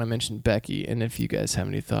did want to mention Becky, and if you guys have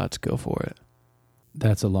any thoughts, go for it.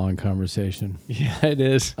 That's a long conversation. Yeah, it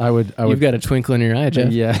is. I would. You've got a twinkle in your eye,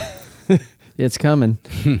 Jeff. Yeah, it's coming.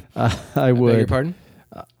 I would. Beg your pardon?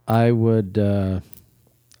 I would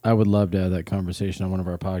love to have that conversation on one of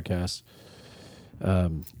our podcasts.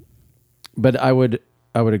 But I would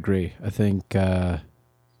agree. I think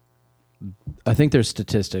there's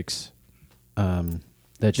statistics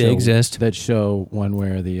that exist that show one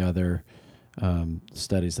way or the other,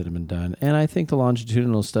 studies that have been done, and I think the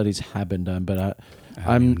longitudinal studies have been done. But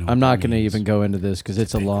I'm not going to even go into this because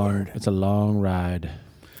it's a long ride.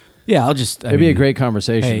 Yeah, it'd be a great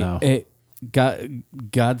conversation though.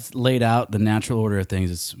 God's laid out the natural order of things.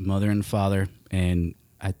 It's mother and father, and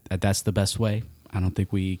that's the best way. I don't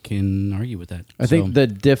think we can argue with that. I think the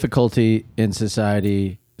difficulty in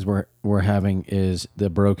society is we're having is the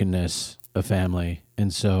brokenness of family,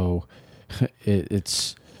 and so it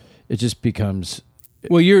just becomes.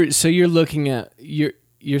 Well, you're looking at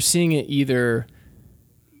you're seeing it either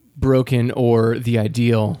broken or the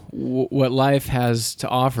ideal. What life has to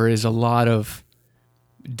offer is a lot of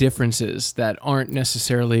differences that aren't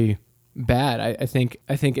necessarily bad. I think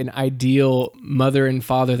an ideal mother and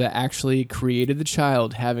father that actually created the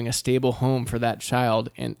child, having a stable home for that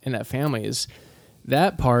child and that family,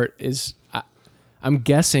 that part is, I'm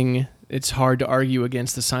guessing it's hard to argue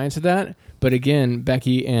against the science of that. But again,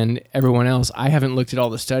 Becky and everyone else, I haven't looked at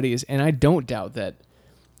all the studies, and I don't doubt that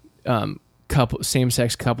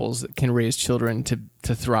same-sex couples can raise children to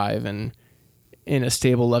thrive and in a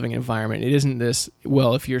stable, loving environment. It isn't this,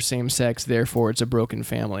 well, if you're same-sex, therefore it's a broken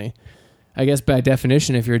family. I guess by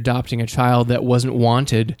definition, if you're adopting a child that wasn't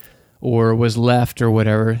wanted or was left or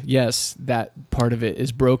whatever, yes, that part of it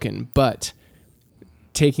is broken. But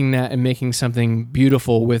taking that and making something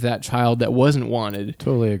beautiful with that child that wasn't wanted,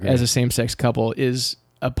 totally agree, as a same-sex couple is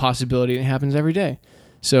a possibility, and it happens every day.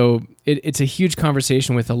 So it's a huge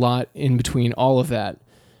conversation with a lot in between all of that.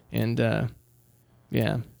 And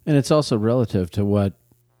yeah. And it's also relative to what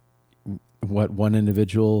one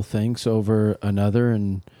individual thinks over another,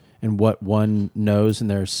 and what one knows in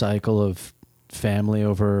their cycle of family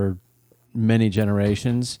over many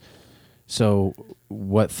generations. So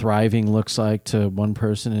what thriving looks like to one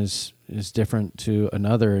person is different to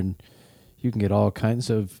another, and you can get all kinds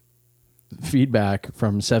of feedback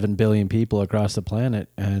from 7 billion people across the planet,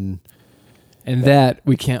 and that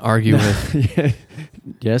we can't argue with.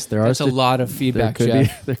 Yes, there are. That's a lot of feedback,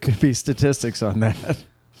 Jeff. There could be statistics on that.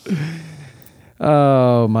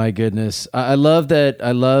 Oh my goodness. I love that.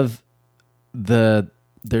 I love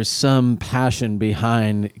there's some passion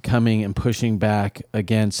behind coming and pushing back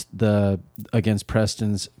against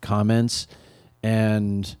Preston's comments,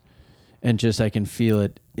 and just I can feel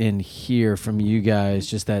it in here from you guys,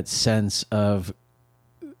 just that sense of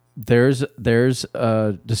there's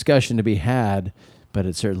a discussion to be had, but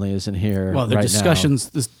it certainly isn't here. Well, the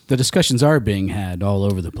discussions are being had all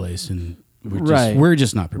over the place, and we're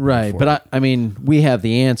just not prepared. Right, for but I mean, we have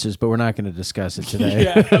the answers, but we're not going to discuss it today.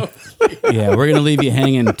 Yeah, we're going to leave you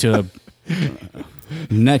hanging to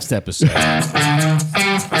next episode.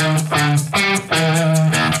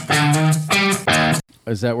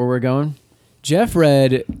 Is that where we're going? Jeff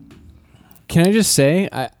read, can I just say,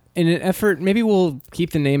 in an effort, maybe we'll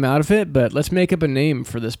keep the name out of it, but let's make up a name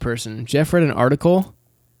for this person. Jeff read an article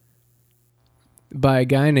by a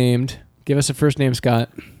guy named, give us a first name, Scott.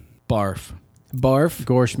 Barph.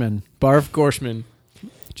 Gorschman. Barph Gorschman.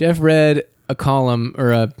 Jeff read a column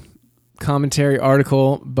or a commentary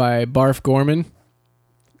article by Barph Gorman.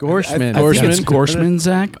 Gorschman. I think it's Gorschman,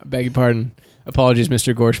 Zach. Beg your pardon. Apologies,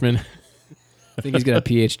 Mr. Gorschman. I think he's got a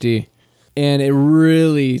PhD. And it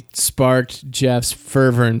really sparked Jeff's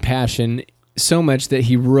fervor and passion so much that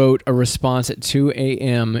he wrote a response at 2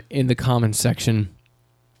 a.m. in the comments section.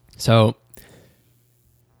 So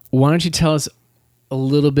why don't you tell us a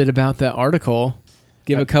little bit about that article?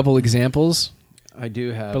 Give a couple examples. I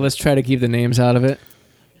do have. But let's try to keep the names out of it.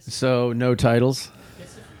 So no titles.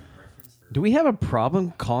 Do we have a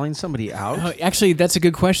problem calling somebody out? Actually, that's a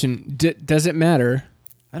good question. Does it matter?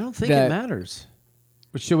 I don't think it matters.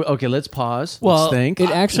 Okay, let's pause. Well, let's think. It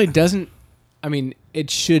actually doesn't. I mean, it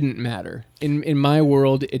shouldn't matter. In my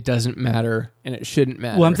world, it doesn't matter, and it shouldn't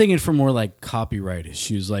matter. Well, I'm thinking for more like copyright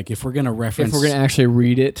issues. Like if we're going to reference... If we're going to actually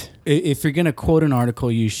read it. If you're going to quote an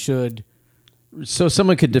article, you should... So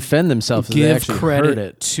someone could defend themselves if they give actually credit heard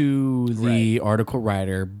it. to the article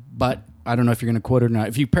writer, but I don't know if you're going to quote it or not.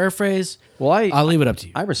 If you paraphrase, Well, I'll leave it up to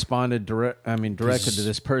you. I responded directed to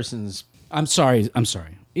this person's... I'm sorry.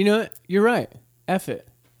 You know, you're right. F it.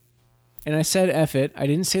 And I said F it. I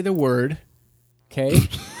didn't say the word. Okay?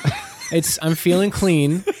 I'm feeling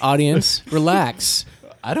clean. Audience, relax.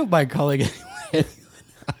 I don't mind calling it.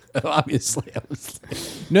 Obviously.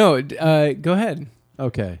 No, go ahead.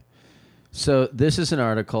 Okay. So this is an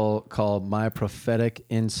article called My Prophetic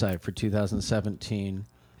Insight for 2017,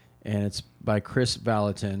 and it's by Chris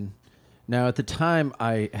Valentin. Now, at the time,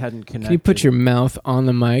 I hadn't connected... Can you put your mouth on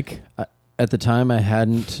the mic? At the time, I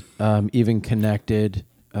hadn't even connected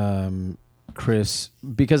Chris,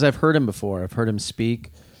 because I've heard him before. I've heard him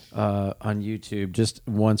speak on YouTube just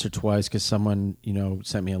once or twice because someone,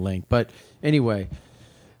 sent me a link. But anyway,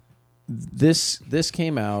 this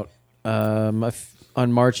came out on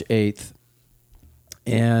March 8th.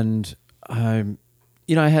 And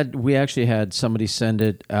we actually had somebody send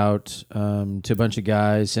it out to a bunch of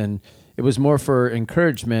guys, and it was more for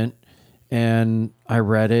encouragement. And I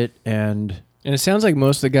read it, and it sounds like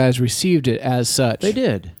most of the guys received it as such. They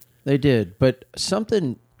did. But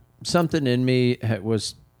something in me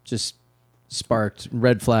was just sparked.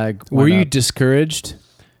 Red flag. Were you discouraged?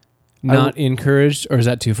 Not encouraged, or is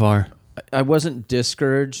that too far? I wasn't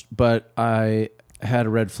discouraged, but I had a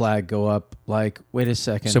red flag go up. Like, wait a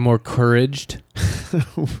second. So more couraged.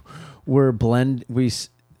 We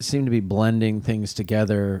seem to be blending things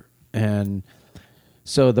together, and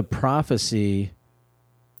so the prophecy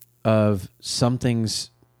of something's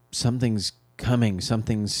coming,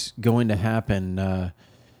 something's going to happen,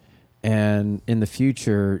 and in the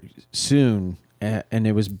future soon, and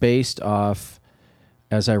it was based off,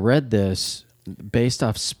 as I read this, based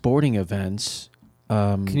off sporting events.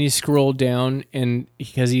 Can you scroll down, and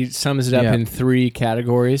because he sums it up in 3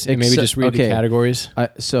 categories, and maybe just read the categories?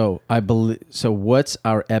 So what's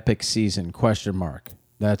our epic season? ?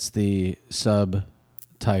 That's the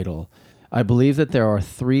subtitle. I believe that there are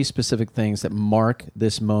 3 specific things that mark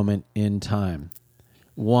this moment in time.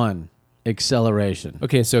 1, acceleration.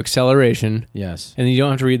 Okay, so acceleration. Yes. And you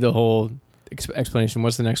don't have to read the whole explanation.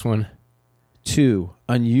 What's the next one? 2,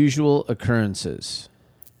 unusual occurrences.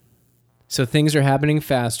 So things are happening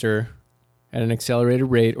faster at an accelerated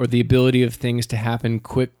rate, or the ability of things to happen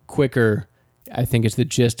quicker. I think it's the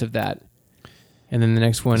gist of that. And then the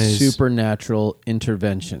next one is supernatural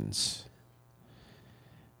interventions.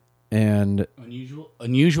 And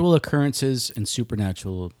unusual occurrences and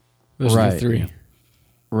supernatural. Those are the 3.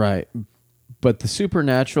 Right. But the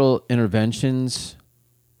supernatural interventions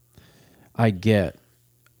I get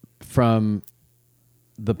from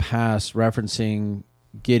the past, referencing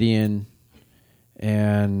Gideon,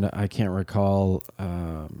 and I can't recall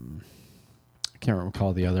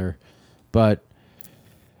the other, but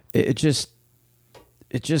it just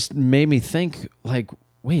made me think, like,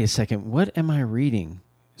 wait a second, what am I reading?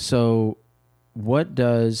 So what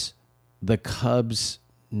does the Cubs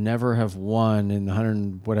never have won in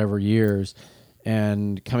 100 whatever years,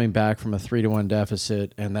 and coming back from a 3-1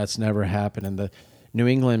 deficit, and that's never happened, and the New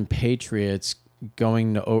England Patriots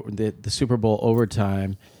going to the Super Bowl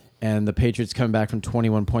overtime, and the Patriots coming back from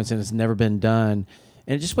 21 points, and it's never been done.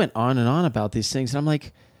 And it just went on and on about these things. And I'm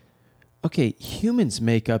like, okay, humans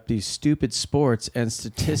make up these stupid sports and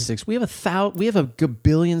statistics. We have a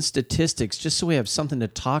gabillion statistics just so we have something to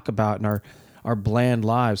talk about in our bland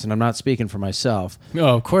lives. And I'm not speaking for myself.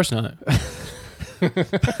 Oh, of course not.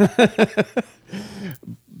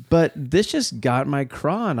 But this just got my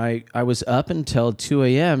craw, and I was up until 2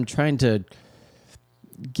 a.m. trying to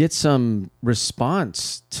get some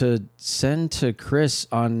response to send to Chris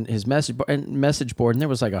on his message board, and there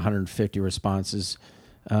was like 150 responses.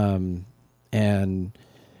 And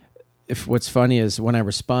what's funny is when I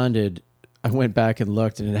responded, I went back and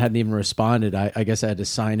looked, and it hadn't even responded. I guess I had to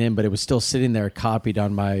sign in, but it was still sitting there copied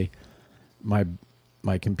on my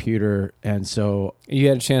my computer, and so You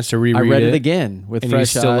had a chance to reread I read it it again with and you fresh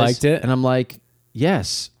still eyes, liked it? and I'm like,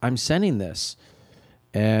 yes, I'm sending this,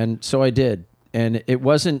 and so I did, and it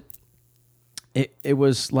wasn't. It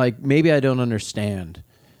was like, maybe I don't understand,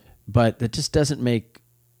 but it just doesn't make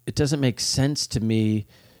sense to me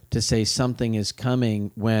to say something is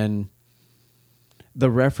coming when the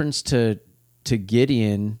reference to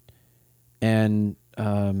Gideon and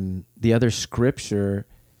the other scripture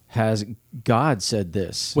has God said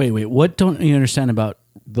this. Wait. What don't you understand about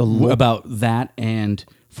The that? And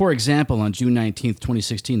for example, on June 19th,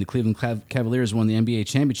 2016, the Cleveland Cavaliers won the NBA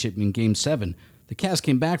championship in Game 7. The Cavs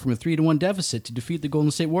came back from a 3-1 deficit to defeat the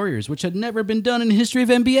Golden State Warriors, which had never been done in the history of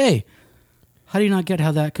NBA. How do you not get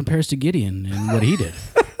how that compares to Gideon and what he did?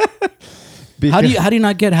 How do you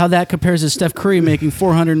not get how that compares to Steph Curry making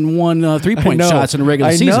 401 three-point shots in a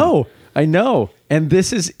regular season? I know. And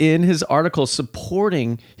this is in his article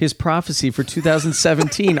supporting his prophecy for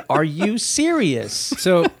 2017. Are you serious?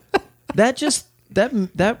 So that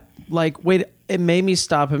wait, it made me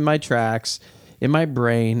stop in my tracks, in my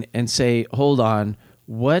brain, and say, hold on,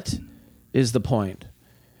 what is the point?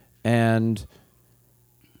 And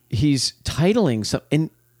he's titling some, and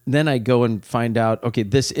then I go and find out, okay,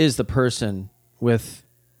 this is the person with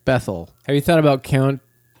Bethel. have you thought about counting?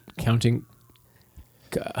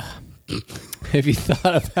 Have you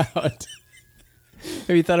thought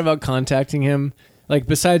about contacting him? Like,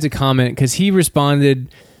 besides a comment, because he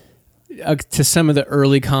responded to some of the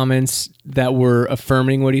early comments that were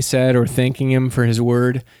affirming what he said or thanking him for his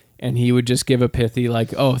word, and he would just give a pithy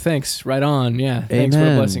like, "Oh, thanks, right on, yeah, thanks for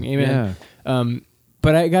the blessing, amen." Yeah.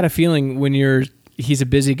 But I got a feeling when he's a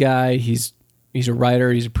busy guy, he's a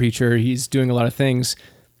writer, he's a preacher, he's doing a lot of things.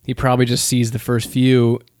 He probably just sees the first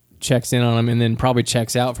few, checks in on him, and then probably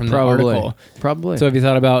checks out from the article. Probably. So have you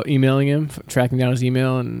thought about emailing him, tracking down his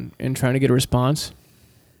email, and trying to get a response?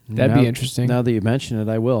 That'd be interesting. Now that you mention it,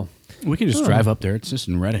 I will. We can just drive up there. It's just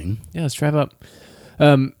in Reading. Yeah, let's drive up.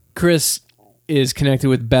 Chris is connected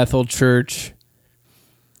with Bethel Church.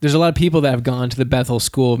 There's a lot of people that have gone to the Bethel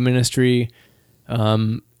School of Ministry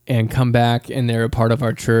and come back, and they're a part of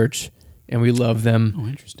our church, and we love them. Oh,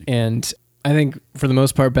 interesting. And I think for the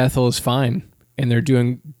most part, Bethel is fine, and they're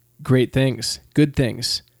doing great things, good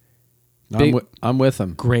things. I'm with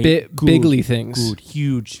them. Great. Bigly things. Good.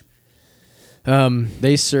 Huge.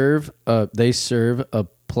 They serve a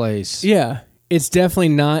place. Yeah, it's definitely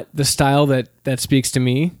not the style that speaks to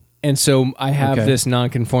me. And so I have this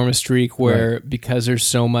nonconformist streak where, because there's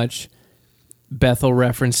so much Bethel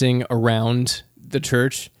referencing around the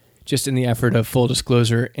church, just in the effort of full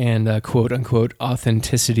disclosure and quote unquote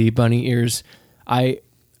authenticity, bunny ears, I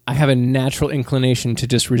have a natural inclination to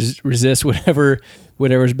just resist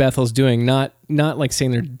whatever's Bethel's doing. Not like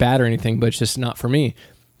saying they're bad or anything, but it's just not for me.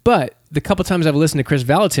 But the couple times I've listened to Chris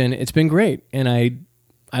Valentin, it's been great, and I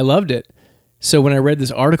loved it. So when I read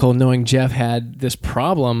this article, knowing Jeff had this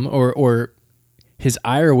problem or his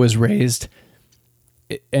ire was raised,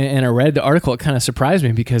 and I read the article, it kind of surprised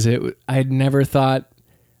me because I had never thought.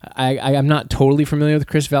 I'm not totally familiar with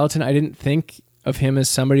Chris Valentin. I didn't think of him as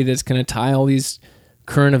somebody that's going to tie all these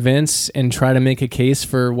current events and try to make a case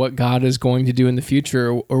for what God is going to do in the future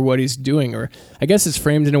or what he's doing. Or I guess it's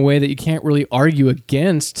framed in a way that you can't really argue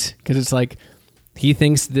against, because it's like he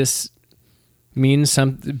thinks this means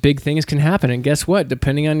some big things can happen. And guess what?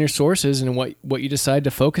 Depending on your sources and what you decide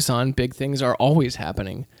to focus on, big things are always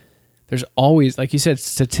happening. There's always, like you said,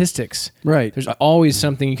 statistics. Right. There's always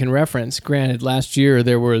something you can reference. Granted, last year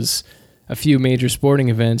there was a few major sporting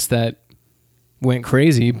events that went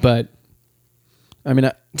crazy, but I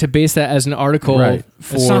mean, to base that as an article,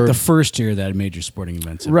 for It's not the first year that major sporting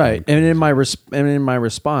events have right. been. And in my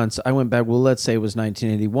response, I went back. Well, let's say it was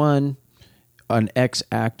 1981. An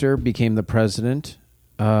ex-actor became the president.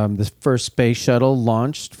 The first space shuttle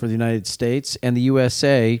launched for the United States, and the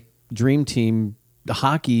USA Dream Team, the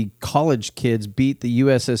hockey college kids, beat the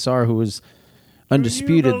USSR, who was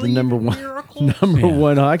undisputed the number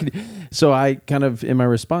one hockey. So I kind of, in my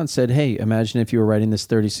response, said, hey, imagine if you were writing this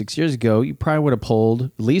 36 years ago, you probably would have pulled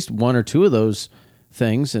at least one or two of those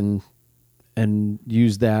things and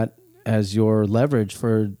used that as your leverage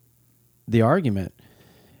for the argument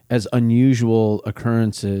as unusual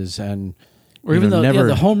occurrences and or even never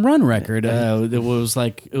the home run record. It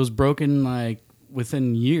was broken like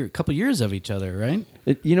within a couple years of each other, right?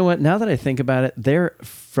 You know what? Now that I think about it, they're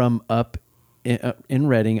from up in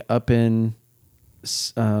Reading, up in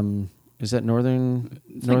is that northern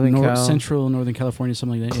Central Northern California,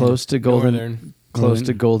 something like that. Close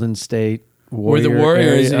to Golden State. Where the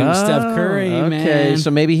Warriors named Steph Curry, okay, man.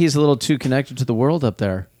 so maybe he's a little too connected to the world up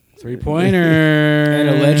there. 3-pointer. And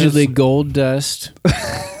allegedly gold dust.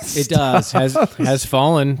 It does. has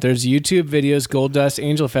fallen. There's YouTube videos. Gold dust,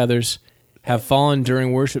 angel feathers have fallen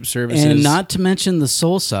during worship services. And not to mention the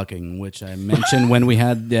soul sucking, which I mentioned when we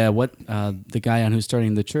had the guy on who's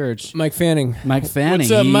starting the church, Mike Fanning. Mike Fanning.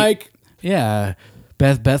 What's up, Mike? Yeah.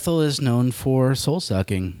 Bethel is known for soul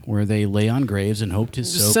sucking, where they lay on graves and hope to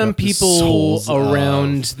soak Some up the people souls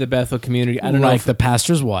around the Bethel community. I don't know like if the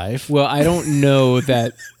pastor's wife. Well, I don't know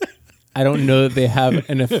that. I don't know that they have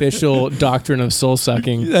an official doctrine of soul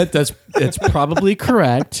sucking. That's probably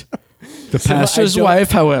correct. The So pastor's I don't- wife,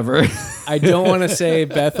 however, I don't want to say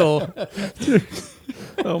Bethel.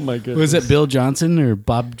 Oh my goodness. was it Bill Johnson or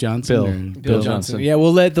Bob Johnson? Bill. or Bill Johnson. Yeah,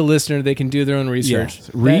 we'll let the listener. They can do their own research.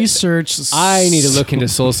 Yes. Research. I need to look into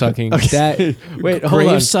soul sucking. That Wait, hold on.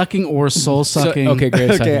 grave sucking or soul sucking. okay,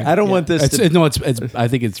 grave sucking. Okay, I don't want this It's, to... it, no, it's. I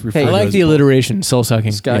think it's. referred I to like as the alliteration, soul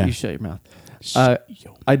sucking. Scott, Yeah. you shut your mouth.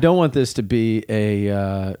 I don't want this to be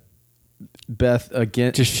a Beth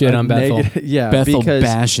again. Just shit a on Bethel. Yeah, Bethel because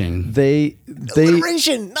bashing. they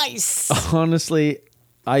Alliteration, nice. honestly,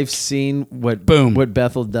 I've seen what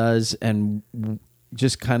Bethel does and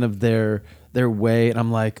just kind of their way, and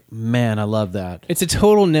I'm like, man, I love that. It's a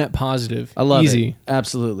total net positive. I love Easy. it.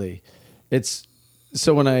 Absolutely. It's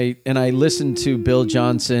so when I listened to Bill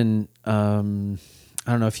Johnson, I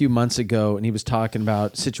don't know, a few months ago, and he was talking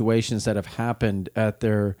about situations that have happened at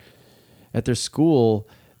their school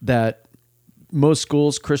that most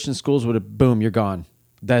schools, Christian schools, would have, boom, you're gone.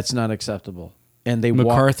 That's not acceptable. And they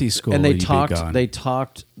McCarthy school, and they you'd be talked. gone.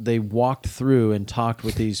 They walked through and talked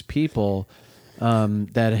with these people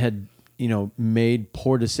that had made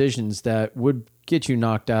poor decisions that would get you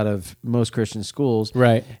knocked out of most Christian schools.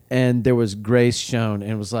 Right. And there was grace shown,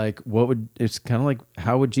 and it was like, it's kind of like,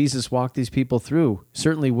 how would Jesus walk these people through?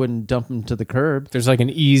 Certainly wouldn't dump them to the curb. There's like an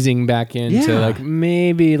easing back into Yeah. like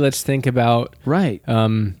maybe let's think about. Right.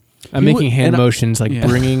 I'm making hand and I- motions like Yeah.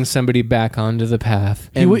 bringing somebody back onto the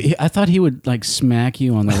path. I thought he would like smack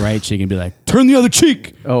you on the right cheek and be like, "Turn the other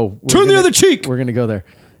cheek." Oh, Turn the other cheek. We're gonna go there,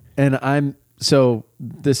 and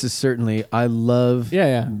this is certainly, I love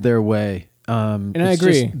their way. And I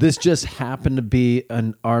agree. This just happened to be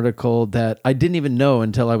an article that I didn't even know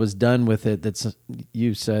until I was done with it.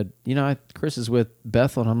 You said, Chris is with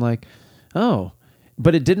Bethel, and I'm like, oh,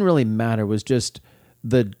 but it didn't really matter. It was just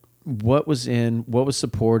what was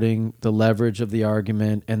supporting the leverage of the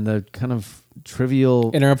argument and the kind of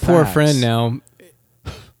trivial. And our poor facts. friend now,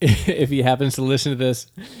 if he happens to listen to this,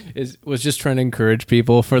 was just trying to encourage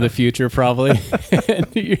people for the future, probably.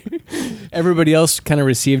 And everybody else kind of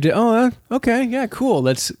received it. Oh, okay, yeah, cool.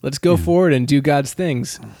 Let's go forward and do God's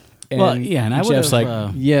things. And and I would Jeff's have,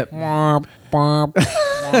 like, Yep.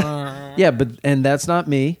 Yeah, and that's not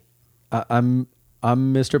me. I'm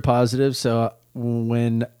Mr. Positive. So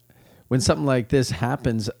when something like this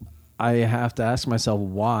happens, I have to ask myself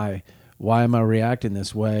why. Why am I reacting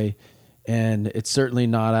this way? And it's certainly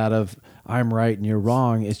not out of I'm right and you're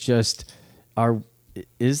wrong. It's just,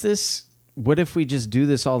 what if we just do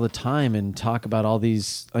this all the time and talk about all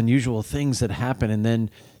these unusual things that happen and then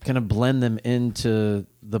kind of blend them into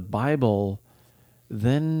the Bible?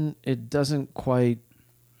 Then it doesn't quite,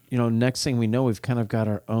 next thing we know, we've kind of got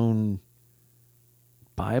our own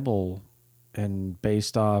Bible and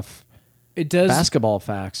based off it does. basketball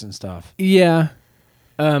facts and stuff. Yeah.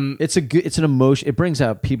 It's an emotion. It brings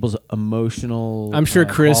out people's emotional. I'm sure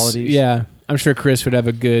Chris. qualities. Yeah, I'm sure Chris would have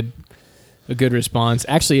a good response.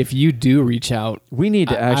 Actually, if you do reach out, we need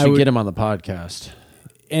to actually get him on the podcast.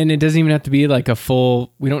 and it doesn't even have to be like a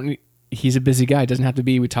full. We don't. He's a busy guy. It doesn't have to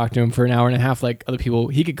be. We talk to him for an hour and a half like other people.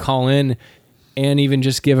 He could call in and even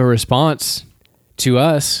just give a response to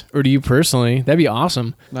us or to you personally. That'd be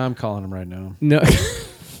awesome. No, I'm calling him right now. No.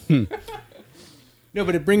 No,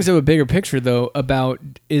 but it brings up a bigger picture though about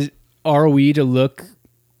are we to look,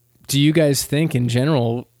 do you guys think in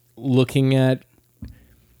general looking at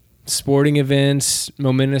sporting events,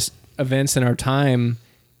 momentous events in our time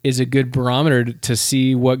is a good barometer to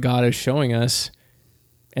see what God is showing us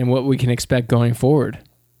and what we can expect going forward?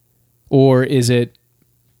 Or is it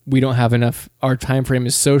we don't have enough, our time frame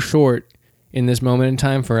is so short in this moment in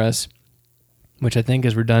time for us, which I think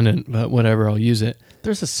is redundant, but whatever, I'll use it.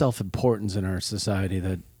 There's a self-importance in our society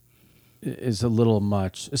that is a little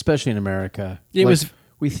much, especially in America.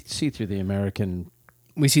 We see through the American.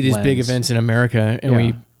 We see these big lens. events in America, and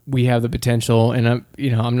Yeah. we have the potential. And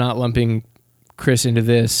I'm not lumping Chris into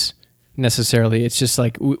this necessarily. It's just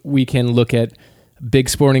like we can look at big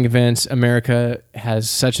sporting events. America has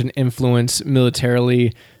such an influence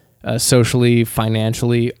militarily, socially,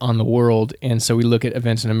 financially on the world, and so we look at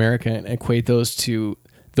events in America and equate those to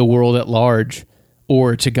the world at large.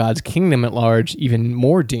 or to God's kingdom at large even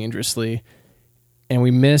more dangerously. And we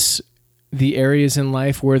miss the areas in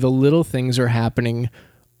life where the little things are happening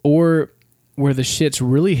or where the shit's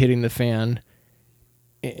really hitting the fan.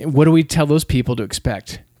 What do we tell those people to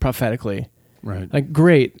expect prophetically? Right. Like,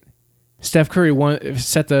 great. Steph Curry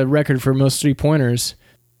set the record for most 3-pointers.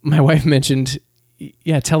 My wife mentioned,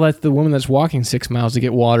 tell that the woman that's walking 6 miles to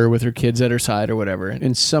get water with her kids at her side or whatever.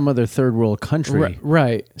 In some other third world country.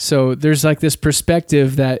 Right. So there's like this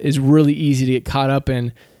perspective that is really easy to get caught up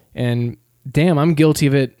in. And damn, I'm guilty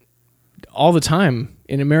of it all the time.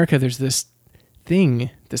 In America, there's this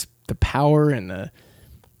thing, the power and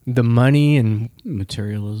the money and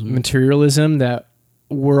materialism that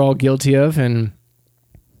we're all guilty of. And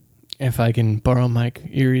if I can borrow Mike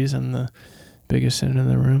Erie's, I'm the biggest sinner in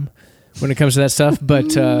the room when it comes to that stuff,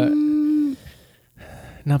 but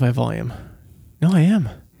not by volume. No, I am.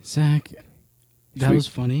 Zach, that was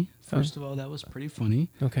funny. First of all, that was pretty funny.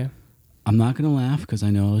 Okay. I'm not going to laugh because I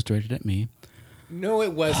know it was directed at me. No,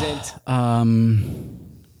 it wasn't.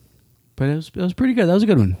 But it was pretty good. That was a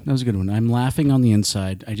good one. I'm laughing on the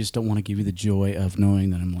inside. I just don't want to give you the joy of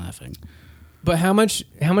knowing that I'm laughing. But how much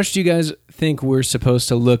do you guys think we're supposed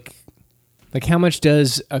to look? Like, how much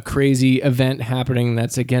does a crazy event happening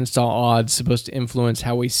that's against all odds supposed to influence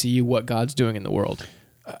how we see what God's doing in the world?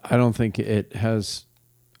 I don't think it has.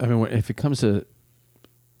 I mean, if it comes to,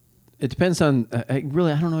 it depends on. I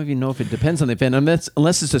don't even know if it depends on the event,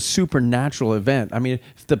 unless it's a supernatural event. I mean,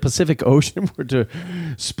 if the Pacific Ocean were to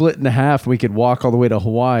split in half, we could walk all the way to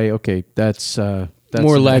Hawaii. Okay, that's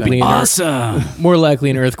more likely. Awesome. More likely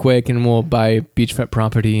an earthquake, and we'll buy beachfront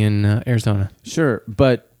property in Arizona. Sure,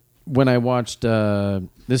 but when I watched,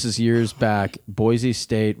 this is years back, Boise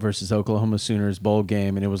State versus Oklahoma Sooners bowl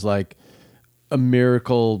game, and it was like a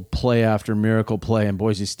miracle play after miracle play, and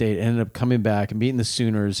Boise State ended up coming back and beating the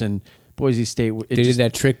Sooners, and Boise State... They did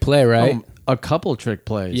that trick play, right? A couple trick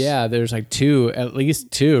plays. Yeah, there's like at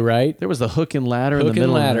least two, right? There was the hook and ladder in the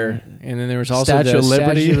middle. And then there was also Statue the of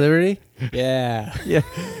Liberty. Statue of Liberty. Yeah. Yeah.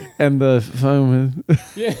 And the phone.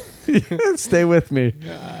 Yeah. Stay with me.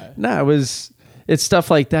 No, it's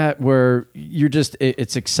stuff like that where you're just,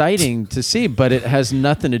 it's exciting to see, but it has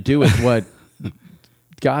nothing to do with what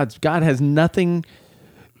God has nothing.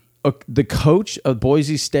 The coach of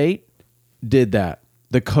Boise State did that.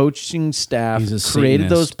 The coaching staff created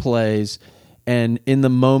those plays, and in the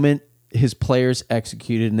moment, his players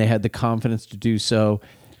executed, and they had the confidence to do so.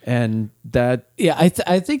 And that, I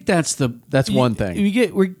think that's one thing.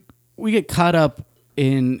 We get caught up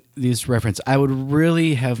in this reference. I would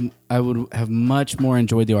have much more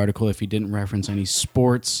enjoyed the article if he didn't reference any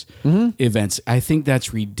sports events. I think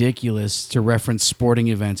that's ridiculous to reference sporting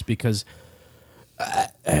events because, I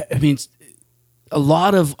mean, a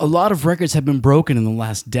lot of records have been broken in the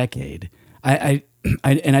last decade. I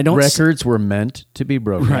don't. Records were meant to be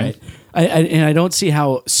broken, right? I don't see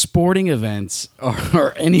how sporting events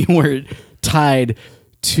are anywhere tied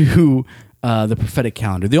to the prophetic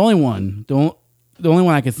calendar. The only one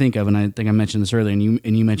I could think of, and I think I mentioned this earlier,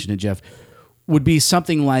 and you mentioned it, Jeff, would be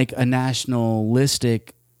something like a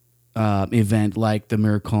nationalistic event like the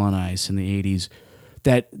Miracle on Ice in the 80s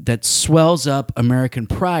that swells up American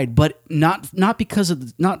pride, but not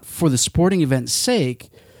for the sporting event's sake,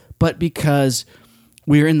 but because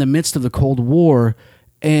we're in the midst of the Cold War,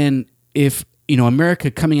 and if America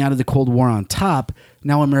coming out of the Cold War on top,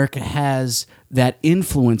 now America has that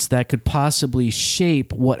influence that could possibly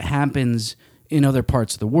shape what happens in other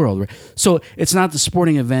parts of the world. Right? So it's not the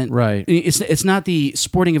sporting event, right? It's not the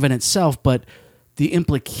sporting event itself, but the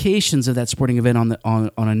implications of that sporting event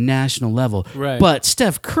on a national level. Right. But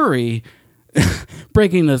Steph Curry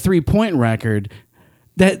breaking the 3-point record,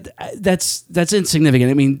 that's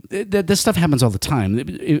insignificant. I mean, that stuff happens all the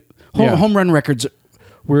time. Home run records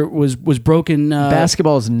was broken.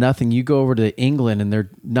 Basketball is nothing. You go over to England and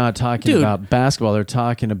they're not talking about basketball. They're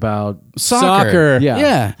talking about soccer.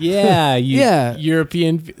 Yeah.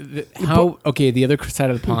 European. The other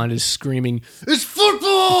side of the pond is screaming, "It's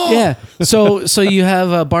football!" Yeah. So you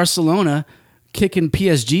have Barcelona kicking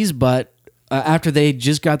PSG's butt after they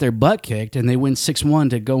just got their butt kicked and they win 6-1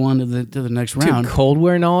 to go on to the next round. Dude, Cold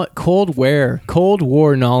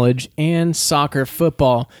War knowledge and soccer,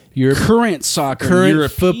 football, current European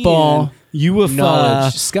football, UEFA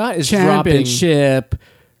knowledge. Scott is championship,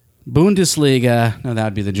 Bundesliga. No, that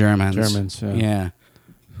would be the Germans. Yeah.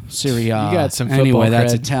 Serie A. You got some football anyway.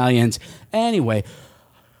 That's cred. Italians. Anyway,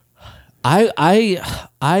 I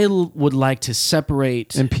would like to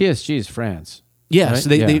separate. And PSG is France. Yes,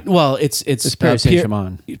 right? It's Paris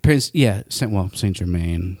Saint-Germain.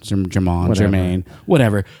 Saint-Germain,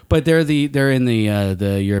 whatever. But they're in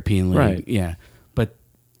the European League, right? Yeah, but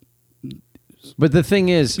But the thing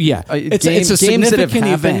is, it's a games that have significant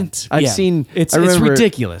happened, event. I've Yeah. seen. It's I remember,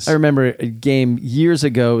 ridiculous. I remember a game years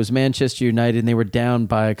ago. It was Manchester United, and they were down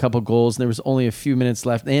by a couple goals, and there was only a few minutes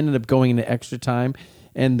left. They ended up going into extra time,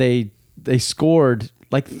 and they scored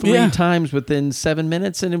like 3 times within 7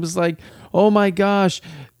 minutes, and it was like, oh my gosh,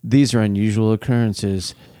 these are unusual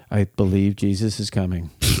occurrences. I believe Jesus is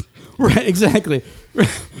coming. Right, exactly.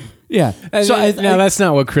 Yeah. So that's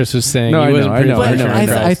not what Chris was saying. No, He I wasn't know, pretty I know, much I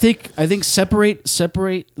know. right. I think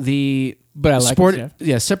separate the But I like sport. it,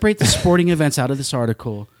 Jeff. Separate the sporting events out of this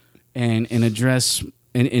article, and address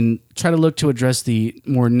and try to look to address the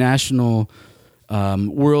more national,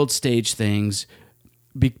 world stage things,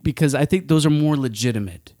 because I think those are more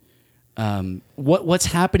legitimate. What's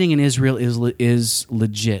happening in Israel is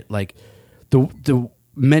legit. Like the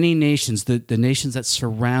many nations, the nations that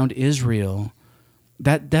surround Israel.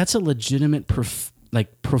 That's a legitimate,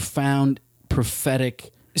 profound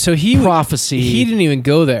prophetic prophecy. He didn't even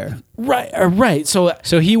go there. Right. So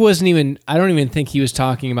he wasn't even. I don't even think he was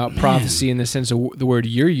talking about prophecy in the sense of the word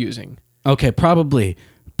you're using. okay, probably.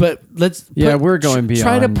 But let's We're going beyond.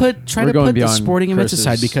 try to put the beyond sporting events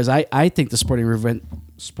aside, Chris's- because I think the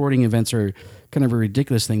sporting events are kind of a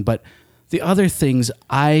ridiculous thing. But the other things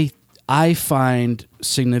I find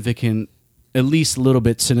significant, at least a little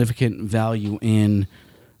bit significant value in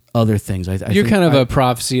other things. You're You're kind of a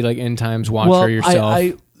prophecy, like end times watcher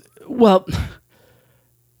yourself.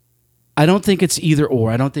 I don't think it's either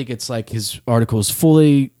or. I don't think it's like his article is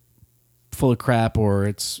fully full of crap or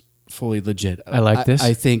it's fully legit. I like this.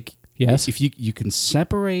 I think Yes. if you can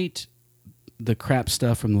separate the crap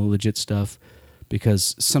stuff from the legit stuff,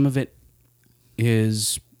 because some of it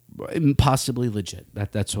is possibly legit.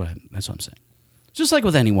 That's what I'm saying. Just like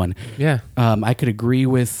with anyone. Yeah. I could agree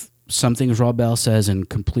with some things Rob Bell says and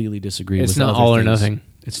completely disagree with It's not other all or things. nothing.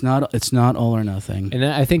 It's not all or nothing. And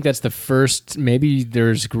I think that's the first, maybe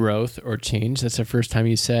there's growth or change. That's the first time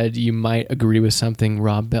you said you might agree with something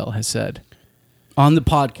Rob Bell has said. On the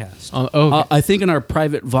podcast. Okay. I think in our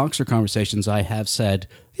private Voxer conversations, I have said,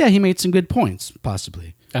 yeah, he made some good points,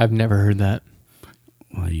 possibly. I've never heard that.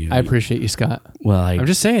 Well, I appreciate you, Scott. Well, I'm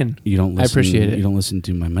just saying. You don't listen, I appreciate it. You don't listen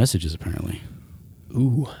to my messages, apparently.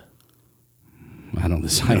 Ooh. I don't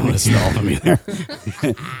listen to all of them either.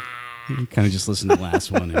 You kind of just listen to the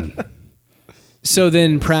last one. And So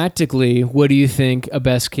then practically, what do you think a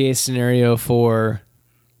best case scenario for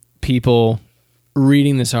people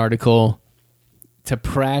reading this article to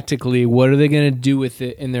practically, what are they going to do with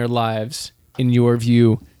it in their lives, in your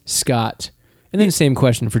view, Scott? And then the same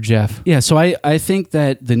question for Jeff. yeah, so I think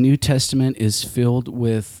that the New Testament is filled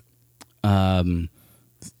with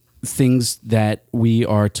things that we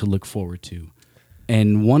are to look forward to.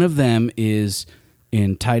 And one of them is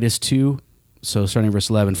in Titus 2, so starting in verse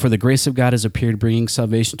 11. For the grace of God has appeared, bringing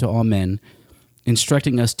salvation to all men,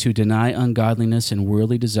 instructing us to deny ungodliness and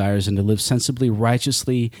worldly desires and to live sensibly,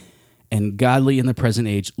 righteously, and godly in the present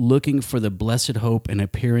age, looking for the blessed hope and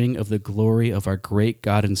appearing of the glory of our great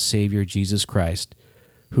God and Savior, Jesus Christ,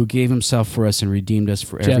 who gave himself for us and redeemed us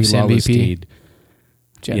for every Jeff's lawless MVP. deed.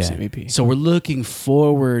 Jeff's MVP. So we're looking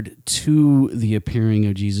forward to the appearing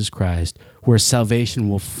of Jesus Christ, where salvation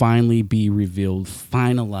will finally be revealed,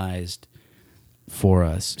 finalized for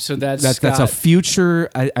us. So that's a future.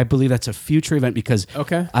 I believe that's a future event, because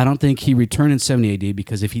Okay. I don't think he returned in 70 AD,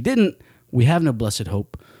 because if he didn't, we have no blessed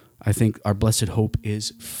hope. I think our blessed hope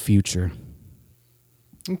is future.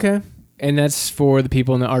 Okay. And that's for the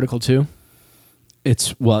people in the article too?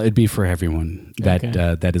 It'd be for everyone that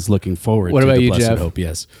Okay. that is looking forward What to about the you, blessed Jeff? hope.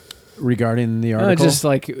 Yes. regarding the article. Just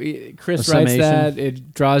like Chris A writes summation. that,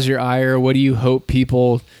 it draws your ire. What do you hope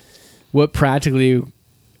people, what practically,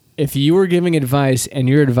 if you were giving advice and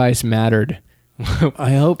your advice mattered,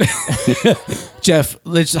 I hope. Jeff,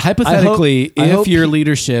 let's hypothetically, I hope if your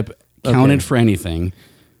leadership counted Okay. for anything,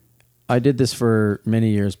 I did this for many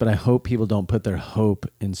years, but I hope people don't put their hope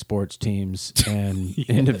in sports teams and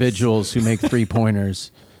individuals who make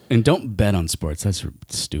 3-pointers. and don't bet on sports. That's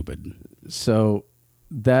stupid. So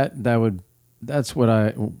that's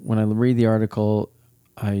what when I read the article,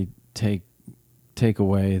 I take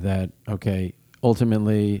away that, okay,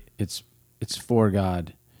 ultimately it's for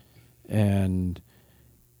God, and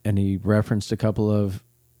he referenced a couple of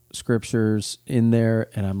scriptures in there,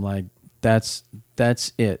 and I'm like, that's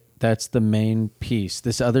it. That's the main piece.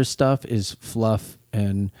 This other stuff is fluff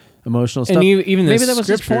and emotional stuff. and even the maybe that was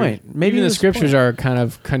his scripture- point. Maybe even it the was his scriptures point. are kind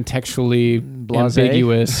of contextually Blasé.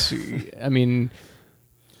 ambiguous. I mean,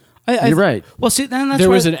 You're right. Well, see, then that's there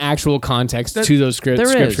why- was an actual context to those there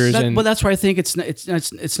is. scriptures, That, and but that's why I think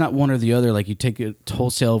it's not one or the other. Like you take it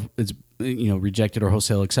wholesale, it's rejected or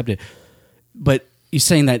wholesale accepted. But He's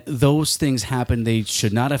saying that those things happened, they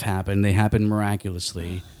should not have happened. They happened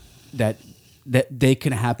miraculously. That they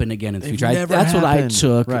could happen again in the future. That's what I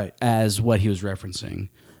took as what he was referencing.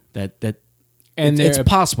 And it's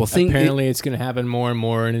possible. Apparently, it's going to happen more and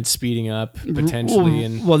more, and it's speeding up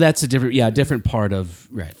potentially. Well, that's a different part of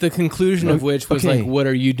the conclusion of which was like, what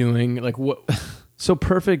are you doing? Like what? So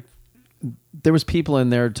perfect. There was people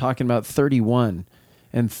in there talking about 31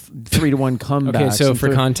 and 3-1 comebacks. Okay, so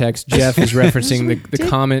for context, Jeff is referencing the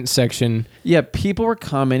comment section. Yeah, people were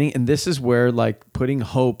commenting, and this is where like putting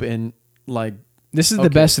hope in like this is the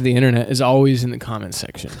best of the internet is always in the comment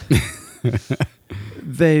section.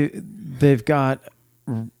 They've got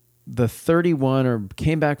the 31 or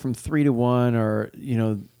came back from 3-1 or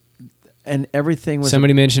and everything was.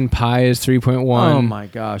 Somebody mentioned pi is 3.1. Oh my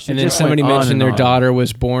gosh! And then somebody mentioned their daughter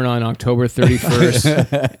was born on October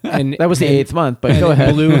 31st, and that was the 8th month. But go ahead.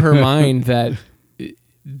 It blew her mind that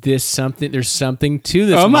there's something to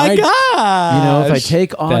this. Oh my god! If I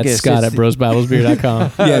take August, that's Scott at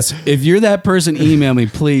brosbiblesbeer.com. Yes, if you're that person, email me,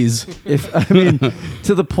 please.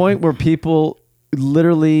 To the point where people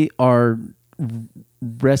literally are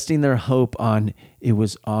resting their hope on it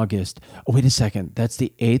was August. Oh, wait a second. That's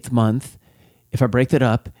the 8th month. If I break that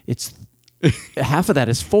up, it's half of that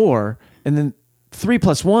is 4. And then 3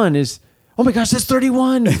 plus 1 is, oh my gosh, that's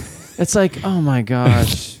 31. It's like, oh my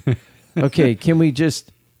gosh. Okay, can we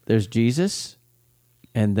just, there's Jesus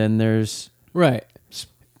and then there's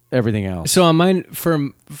everything else. So on mine, for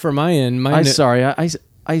my end, I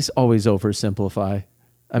always oversimplify.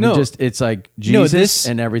 It's like Jesus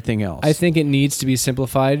and everything else. I think it needs to be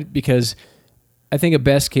simplified because I think a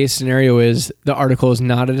best case scenario is the article is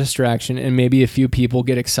not a distraction and maybe a few people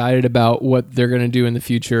get excited about what they're going to do in the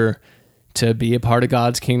future to be a part of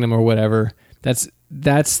God's kingdom or whatever. That's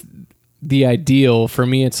the ideal. For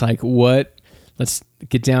me, it's like, let's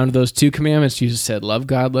get down to those 2 commandments. Jesus said, love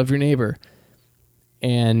God, love your neighbor.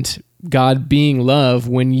 And God being love,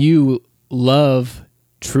 when you love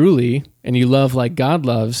truly and you love like God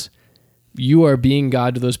loves, you are being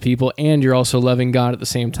God to those people and you're also loving God at the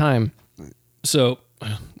same time. So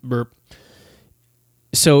burp.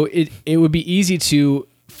 So it would be easy to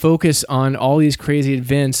focus on all these crazy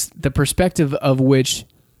events, the perspective of which,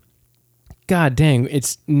 God dang,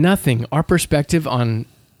 it's nothing. Our perspective on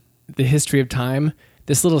the history of time,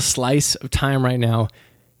 this little slice of time right now,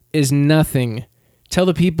 is nothing. Tell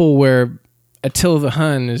the people where Attila the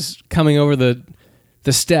Hun is coming over the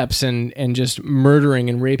steps and just murdering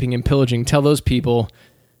and raping and pillaging. Tell those people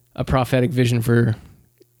a prophetic vision for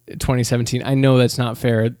 2017. I know that's not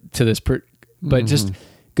fair to this, but just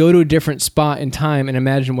go to a different spot in time and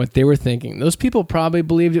imagine what they were thinking. Those people probably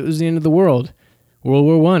believed it was the end of the world. World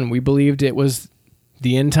War I, we believed it was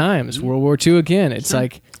the end times. World War II again. It's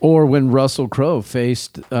like... Or when Russell Crowe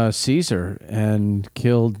faced Caesar and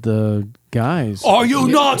killed the guys. Are you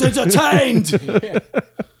not entertained?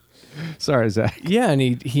 Sorry, Zach. Yeah, and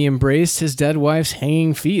he embraced his dead wife's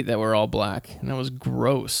hanging feet that were all black. And that was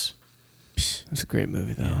gross. It's a great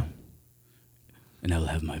movie, though. Yeah. And I will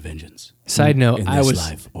have my vengeance. Side note, in this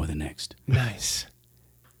life or the next. Nice.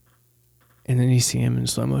 And then you see him in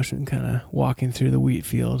slow motion kind of walking through the wheat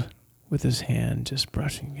field with his hand just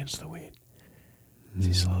brushing against the wheat. As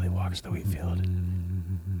he slowly walks the wheat field.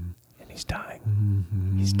 And he's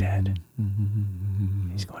dying. He's dead.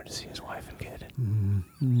 He's going to see his wife and kid.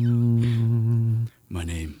 My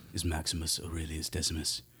name is Maximus Aurelius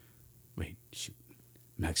Decimus. Wait, shoot.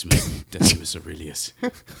 Maximus Decimus Aurelius.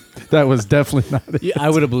 That was definitely not it. Yeah, I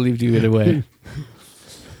would have believed you either way.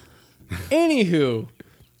 Anywho.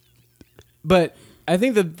 But I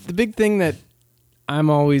think the big thing that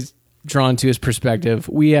I'm always drawn to is perspective.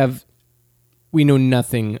 We know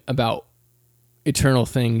nothing about eternal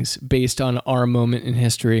things based on our moment in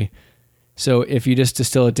history. So if you just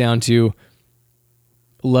distill it down to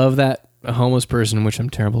love that homeless person, which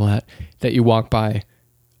I'm terrible at, that you walk by,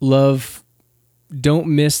 don't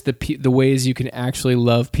miss the ways you can actually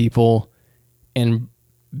love people and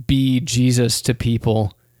be Jesus to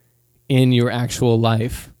people in your actual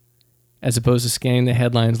life, as opposed to scanning the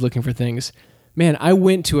headlines looking for things. Man, I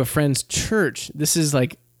went to a friend's church. This is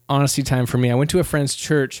like honesty time for me. I went to a friend's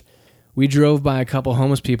church. We drove by a couple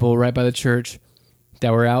homeless people right by the church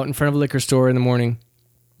that were out in front of a liquor store in the morning.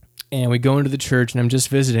 And we go into the church, and I'm just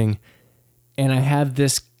visiting. And I have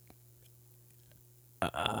this...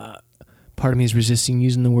 part of me is resisting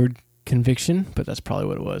using the word conviction, but that's probably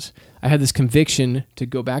what it was. I had this conviction to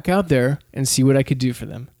go back out there and see what I could do for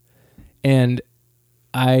them. And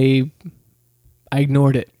I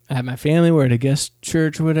ignored it. I had my family, we're at a guest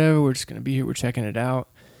church or whatever. We're just going to be here. We're checking it out.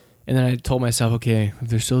 And then I told myself, okay, if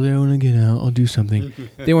they're still there when I get out, I'll do something.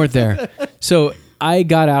 They weren't there. So I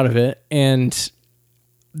got out of it, and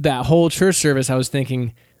that whole church service, I was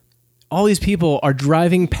thinking, all these people are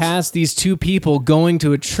driving past these two people going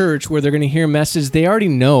to a church where they're going to hear messages they already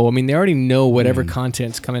know. I mean, they already know whatever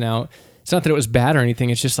content's coming out. It's not that it was bad or anything.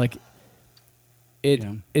 It's just like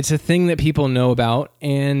it's a thing that people know about,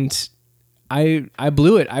 and I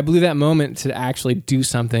blew it. I blew that moment to actually do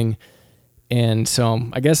something. And so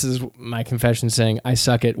I guess this is my confession saying I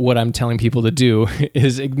suck at what I'm telling people to do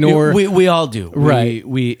is ignore. We all do. Right.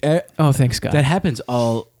 We oh, thanks, God. that happens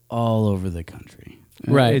all over the country.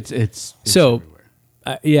 Right. It's so,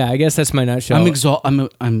 everywhere. yeah, I guess that's my nutshell.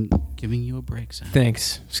 I'm giving you a break, Zach.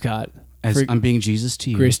 Thanks, Scott. As I'm being Jesus to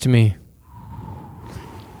you. Grace to me.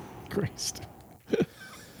 Grace.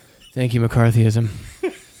 Thank you, McCarthyism.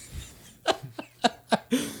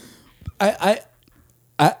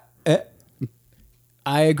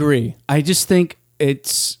 I agree. I just think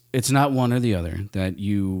it's not one or the other. That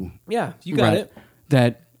you Yeah, you got it.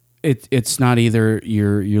 That it's not either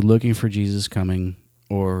you're looking for Jesus coming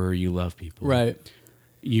or you love people. Right.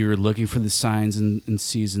 You're looking for the signs and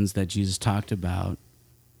seasons that Jesus talked about,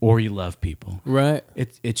 or you love people. Right.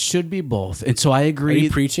 It should be both. And so I Are agree. you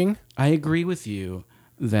preaching? I agree with you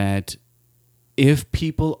that if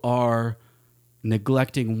people are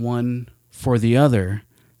neglecting one for the other,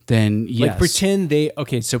 then yes. Like pretend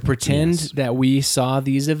that we saw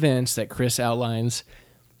these events that Chris outlines,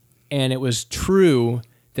 and it was true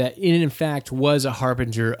that it in fact was a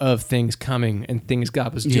harbinger of things coming and things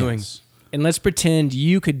God was doing. Yes. And let's pretend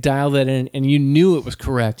you could dial that in and you knew it was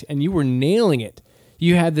correct and you were nailing it.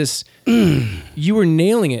 You had this, you were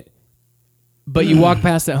nailing it, but you walk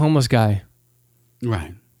past that homeless guy.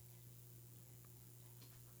 Right.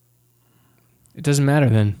 It doesn't matter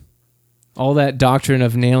then. All that doctrine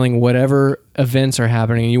of nailing whatever events are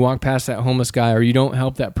happening, and you walk past that homeless guy, or you don't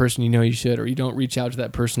help that person you know you should, or you don't reach out to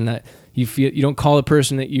that person that you feel, you don't call the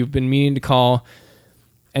person that you've been meaning to call.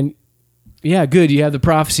 And yeah, good, you have the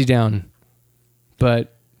prophecy down.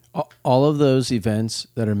 But all of those events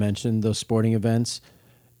that are mentioned, those sporting events,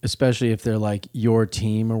 especially if they're like your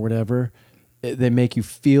team or whatever, they make you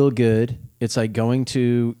feel good. It's like going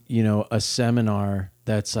to, a seminar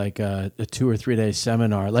that's like a 2 or 3 day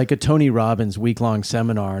seminar, like a Tony Robbins week-long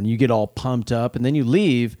seminar, and you get all pumped up, and then you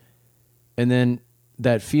leave, and then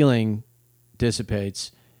that feeling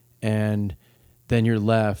dissipates, and then you're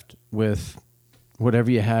left with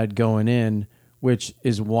whatever you had going in, which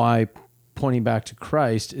is why pointing back to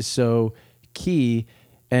Christ is so key,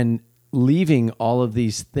 and leaving all of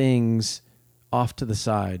these things off to the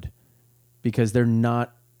side because they're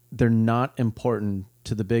not important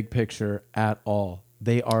to the big picture at all.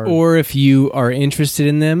 They are. Or if you are interested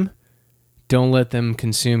in them, don't let them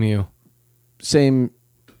consume you. Same.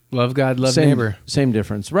 Love God, love neighbor. Same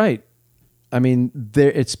difference. Right. I mean,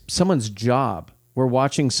 it's someone's job. We're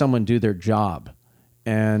watching someone do their job,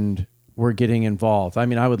 and we're getting involved. I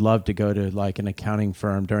mean, I would love to go to like an accounting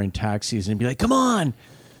firm during tax season and be like, come on,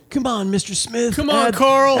 Mr. Smith. Come on,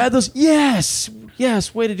 Carl. Add those. Yes.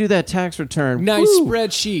 Way to do that tax return. Nice Woo.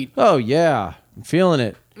 spreadsheet. Oh, yeah. I'm feeling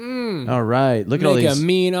it. All right. Look at all Make these. a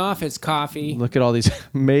mean office coffee. Look at all these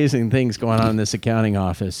amazing things going on in this accounting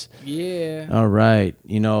office. Yeah. All right.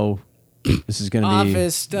 This is going to be...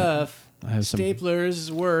 Office stuff. I have some... Staplers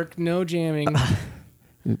work. No jamming.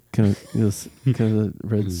 Can I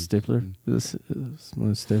red stapler? This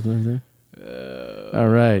one stapler there? All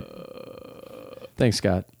right. Thanks,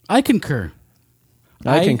 Scott. I concur.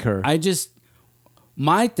 I concur. I just...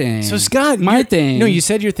 My thing. So Scott, my thing. No, you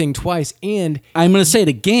said your thing twice, and I'm going to say it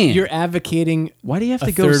again. you're advocating. Why do you have a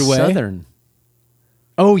to go third way? Southern?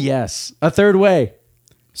 Oh, yes. A third way.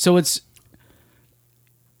 So it's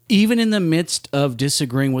even in the midst of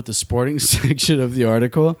disagreeing with the sporting section of the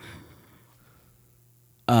article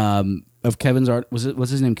of Kevin's art. What's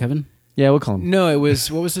his name? Kevin? Yeah, we'll call him No, it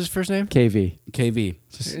was. What was his first name? KV. KV.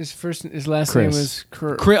 His last Chris. name was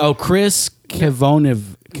Chris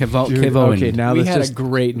Kevonev. Okay, now we that's had just a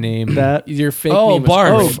great name. that. Your fake Oh, name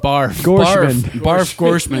was Barph. Barph. Gorschman. Barph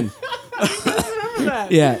Gorschman.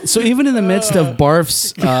 Yeah. So even in the midst of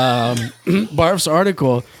Barph's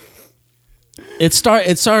article, it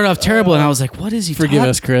started off terrible, and I was like, "What is he? Forgive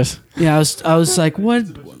us, Chris. Yeah, I was like, "What?"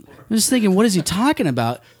 I was thinking, "What is he talking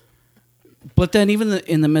about?" But then, even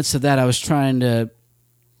in the midst of that, I was trying to,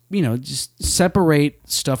 just separate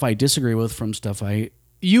stuff I disagree with from stuff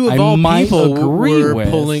You of I all might people agree were with.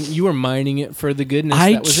 pulling. You were mining it for the goodness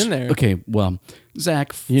that was in there. Okay, well,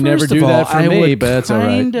 Zach, You never first do of all, that for I me, would but that's all right.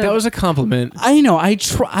 kinda- That was a compliment. I know. I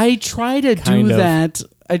try to do Kind of. that.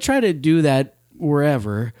 I try to do that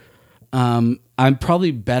wherever. I'm probably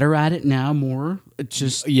better at it now, more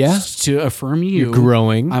just Yeah. to affirm you. You're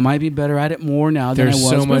growing. I might be better at it more now There's than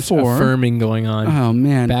I was so much before. affirming going on. Oh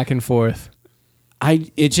man, Back and forth.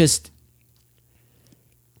 Jeff's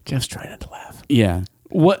trying not to laugh. Yeah.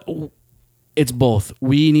 It's both.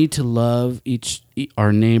 We need to love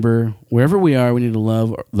our neighbor wherever we are. We need to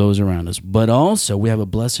love those around us, but also we have a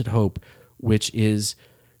blessed hope, which is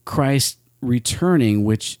Christ returning,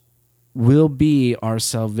 which will be our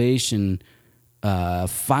salvation,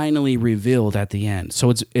 finally revealed at the end. So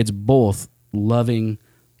it's both loving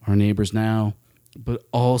our neighbors now, but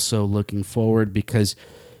also looking forward, because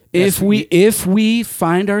if we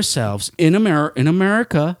find ourselves in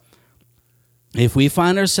America, if we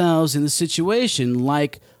find ourselves in the situation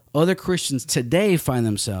like other Christians today find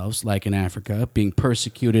themselves, like in Africa, being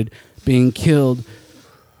persecuted, being killed,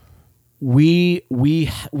 we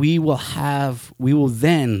will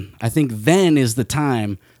then, I think then is the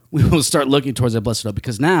time we will start looking towards that blessed hope,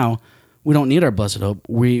 because now we don't need our blessed hope.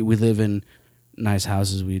 We live in nice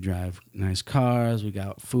houses, we drive nice cars, we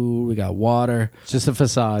got food, we got water. Just a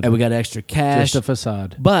facade. And we got extra cash. Just a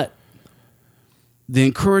facade. But the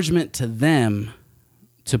encouragement to them,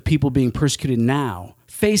 to people being persecuted now,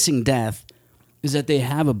 facing death, is that they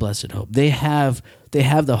have a blessed hope. They have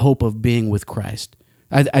the hope of being with Christ.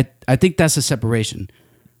 I think that's a separation.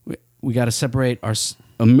 We got to separate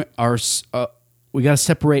we got to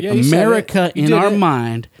separate America in our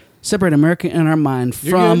mind. Separate America in our mind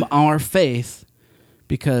from our faith,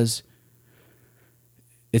 because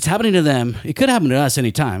it's happening to them. It could happen to us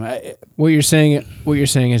anytime. What you're saying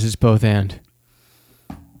is it's both and.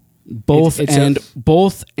 Both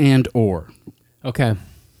and or. Okay. All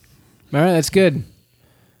right, that's good.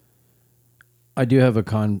 I do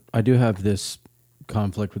have this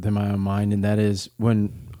conflict within my own mind, and that is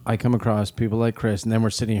when I come across people like Chris, and then we're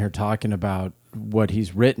sitting here talking about what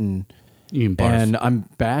he's written, and I'm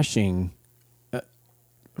bashing,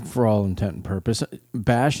 for all intent and purpose,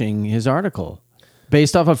 bashing his article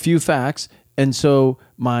based off a few facts, and so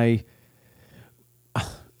I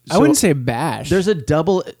wouldn't say bash. There's a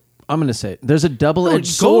double. I'm going to say it. There's a double-edged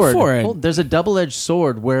sword. Go for it. Well, there's a double-edged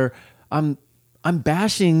sword where I'm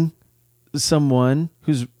bashing someone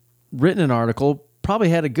who's written an article, probably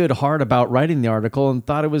had a good heart about writing the article, and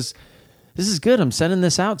thought this is good. I'm sending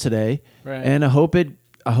this out today, right. And I hope it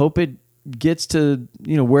gets to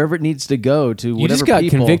wherever it needs to go to. You just got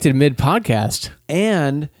convicted mid-podcast,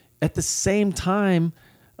 and at the same time,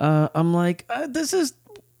 I'm like, this is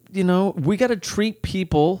we got to treat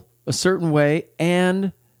people a certain way,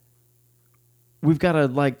 and we've got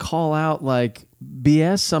to call out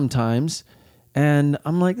BS sometimes. And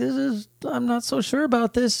I'm like, I'm not so sure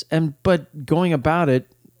about this. But going about it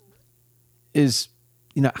is,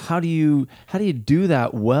 how do you do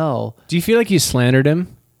that well? Do you feel like you slandered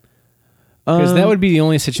him? Because that would be the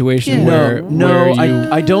only situation where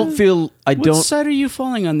I don't feel. What side are you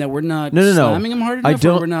falling on that we're not slamming him hard enough,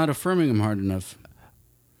 or we're not affirming him hard enough?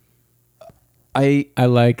 I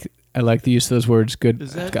like the use of those words. Good.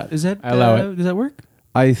 I allow it. Does that work?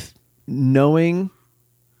 Knowing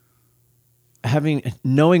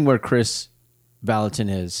where Chris Valentin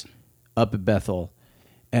is up at Bethel,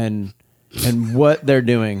 and what they're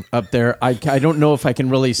doing up there, I don't know if I can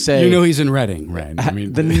really say. He's in Reading, right? I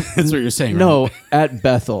mean, that's what you're saying. No, right? at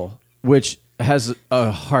Bethel, which has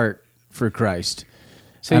a heart for Christ.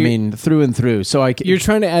 So through and through. So you're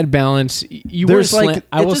trying to add balance. You there's weren't.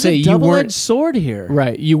 I will say you weren't. Double-edged sword here,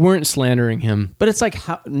 right? You weren't slandering him. But it's like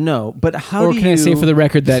how? No, but how? Or can I say for the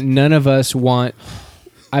record that none of us want?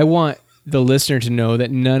 I want the listener to know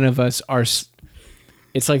that none of us are.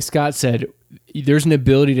 It's like Scott said. There's an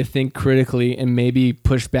ability to think critically and maybe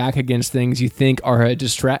push back against things you think are a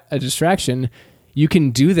distraction. You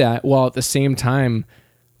can do that while at the same time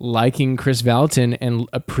liking Chris Valentin and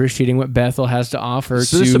appreciating what Bethel has to offer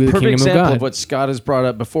to the kingdom of God. This is a perfect example of what Scott has brought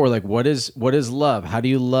up before. What is love? How do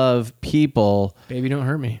you love people? Baby, don't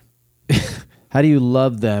hurt me. How do you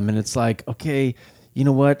love them? And it's like, okay, you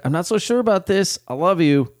know what? I'm not so sure about this. I love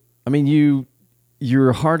you. I mean,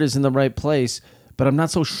 your heart is in the right place, but I'm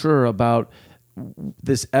not so sure about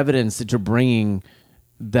this evidence that you're bringing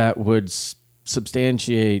that would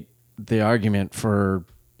substantiate the argument for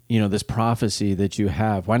this prophecy that you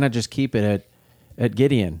have. Why not just keep it at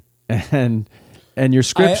Gideon and your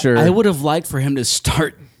scripture? I would have liked for him to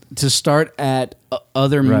start at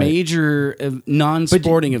other major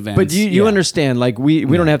non-sporting events. But you understand, we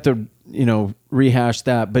don't have to rehash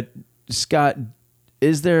that. But Scott,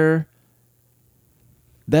 is there?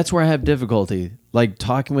 That's where I have difficulty,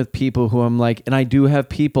 talking with people who I'm like, and I do have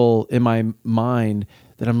people in my mind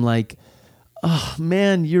that I'm like, oh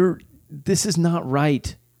man, this is not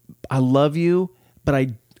right. I love you, but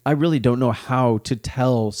really don't know how to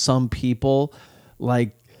tell some people,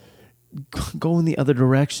 like, go in the other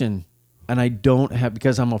direction. And I don't have,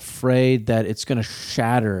 because I'm afraid that it's going to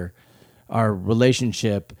shatter our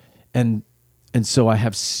relationship. And so I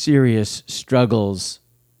have serious struggles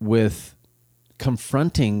with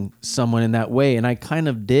confronting someone in that way. And I kind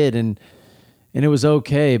of did. And it was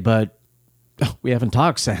okay, but we haven't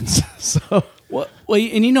talked since. So, well,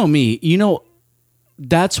 and you know me,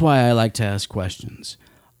 that's why I like to ask questions.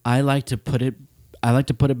 I like to put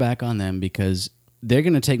it back on them, because they're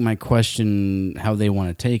going to take my question how they want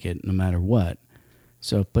to take it, no matter what.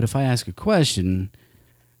 So, but if I ask a question,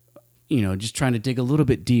 just trying to dig a little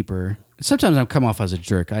bit deeper, sometimes I come off as a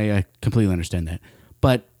jerk. I completely understand that.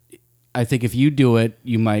 But I think if you do it,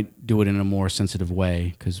 you might do it in a more sensitive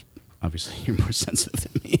way, because obviously you're more sensitive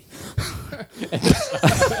than me.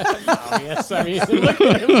 Yes, I mean, look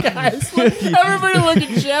at him, guys. Everybody look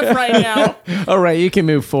at Jeff right now. all right, you can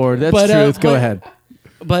move forward. That's truth. Go ahead.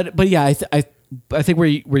 But yeah, I think where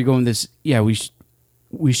you're going with this, yeah,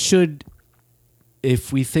 we should,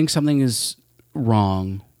 if we think something is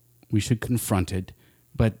wrong, we should confront it,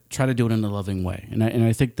 but try to do it in a loving way. And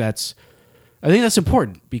I think that's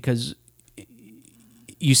important, because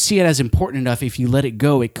you see it as important enough. If you let it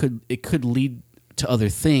go, it could lead to other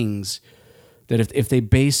things. That if they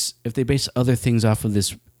base other things off of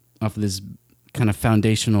this kind of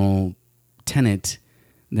foundational tenet,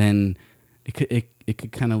 then it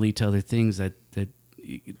could kind of lead to other things that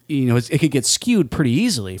it could get skewed pretty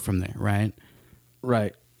easily from there, right?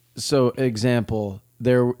 Right. So, example,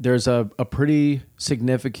 there's a pretty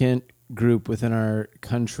significant group within our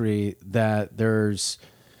country that there's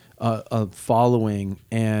a following,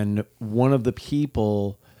 and one of the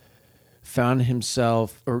people found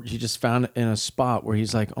himself, or he just found in a spot where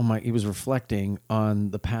he's like, he was reflecting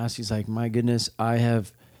on the past. He's like, my goodness, I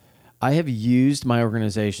have used my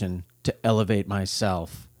organization to elevate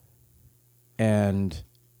myself. And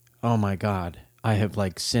oh my God, I have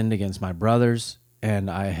sinned against my brothers, and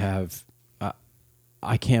I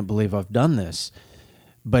can't believe I've done this.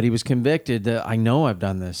 But he was convicted that I know I've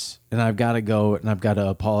done this, and I've got to go and I've got to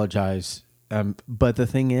apologize. But the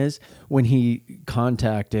thing is, when he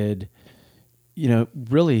contacted,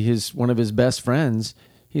 really one of his best friends,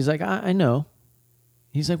 he's like, I know.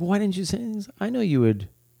 He's like, why didn't you say this? I know you would.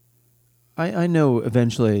 I know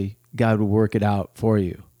eventually God would work it out for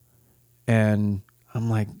you. And I'm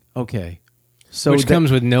like, okay. So which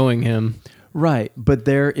comes with knowing him. Right. But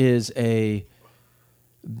there's a,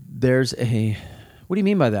 what do you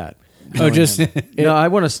mean by that? No, I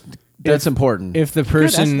want to, that's important. If the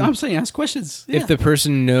person, I'm saying ask questions. If the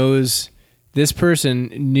person knows, this person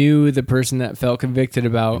knew the person that felt convicted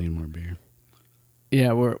about. I need more beer.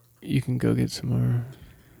 Yeah, you can go get some more.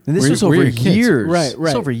 And this was over years. Right.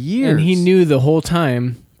 It's over years. And he knew the whole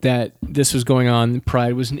time that this was going on.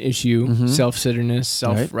 Pride was an issue, self-centeredness,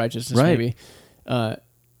 self-righteousness, maybe.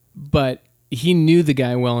 But he knew the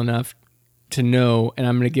guy well enough to know, and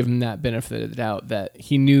I'm going to give him that benefit of the doubt, that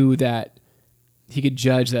he knew that he could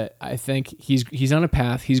judge that I think he's on a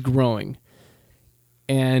path, he's growing.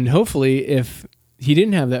 And hopefully, if he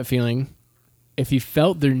didn't have that feeling, if he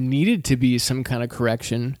felt there needed to be some kind of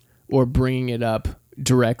correction or bringing it up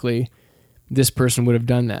directly, this person would have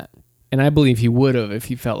done that. And I believe he would have if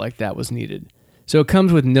he felt like that was needed. So it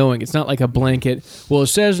comes with knowing. It's not like a blanket, well, it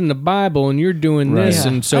says in the Bible and you're doing this.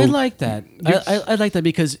 Yeah. And so I like that. I like that,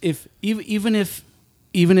 because even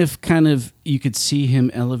if kind of you could see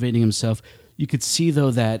him elevating himself, you could see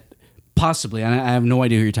though that possibly, and I have no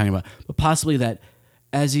idea who you're talking about, but possibly that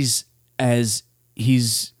as he's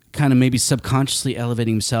kind of maybe subconsciously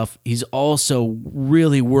elevating himself, he's also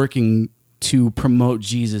really working to promote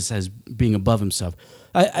Jesus as being above himself.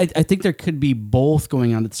 I think there could be both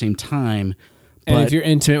going on at the same time. And if you're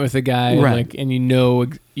intimate with a guy, right, and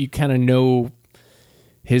you kind of know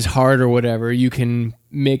his heart or whatever, you can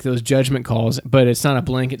make those judgment calls. But it's not a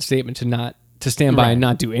blanket statement to stand by and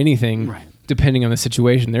not do anything, depending on the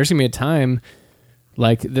situation. There's gonna be a time,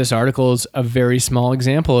 like this article is a very small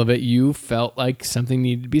example of it. You felt like something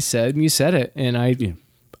needed to be said, and you said it. And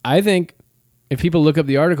I think if people look up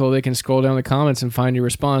the article, they can scroll down the comments and find your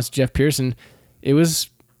response. Jeff Pearson, it was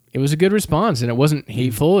a good response, and it wasn't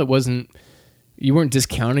hateful. It wasn't. You weren't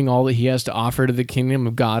discounting all that he has to offer to the kingdom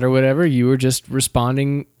of God or whatever. You were just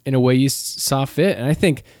responding in a way you saw fit. And I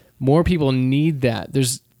think more people need that.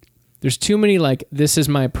 There's too many this is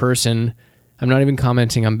my person. I'm not even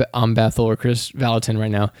commenting on Bethel or Chris Valentin right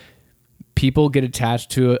now. People get attached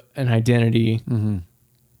to an identity,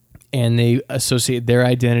 and they associate their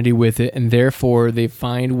identity with it, and therefore they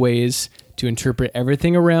find ways to interpret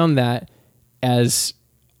everything around that as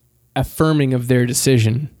affirming of their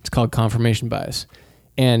decision. It's called confirmation bias.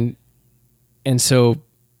 And so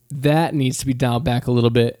that needs to be dialed back a little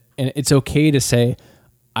bit. And it's okay to say,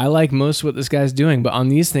 I like most of what this guy's doing, but on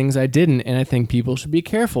these things I didn't, and I think people should be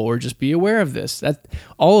careful or just be aware of this. That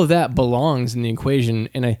all of that belongs in the equation,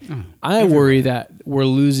 and I worry that we're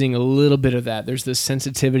losing a little bit of that. There's this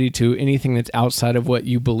sensitivity to anything that's outside of what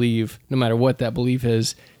you believe, no matter what that belief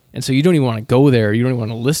is, and so you don't even want to go there. You don't even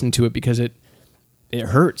want to listen to it because it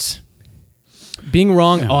hurts. Being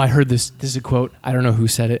wrong. Oh, I heard this. This is a quote. I don't know who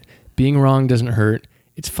said it. Being wrong doesn't hurt.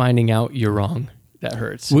 It's finding out you're wrong that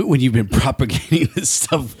hurts. When you've been propagating this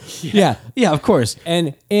stuff. Yeah, of course.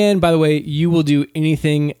 And by the way, you will do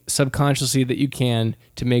anything subconsciously that you can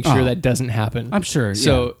to make sure that doesn't happen. I'm sure.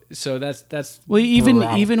 So that's well,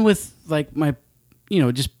 even with like my,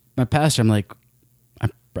 just my pastor, I'm like,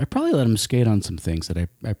 I probably let him skate on some things that I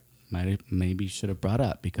maybe should have brought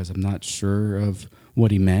up because I'm not sure of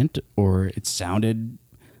what he meant, or it sounded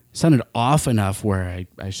off enough where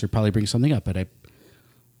I should probably bring something up, but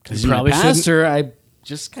because you're my pastor, I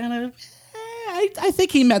just kind of, I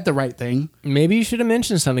think he meant the right thing. Maybe you should have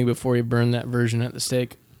mentioned something before you burned that version at the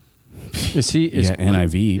stake.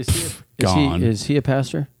 NIV gone. Is he a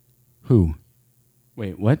pastor? Who?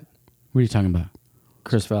 Wait, what? What are you talking about?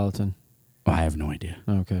 Chris Valentin. Oh, I have no idea.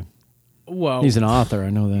 Okay. Well, he's an author. I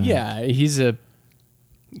know that. Yeah, he's a.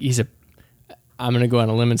 I'm going to go on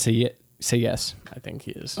a limb and say yes. I think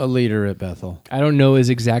he is a leader at Bethel. I don't know his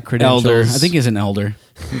exact credentials. Elder. I think he's an elder.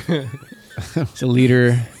 He's a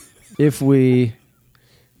leader. I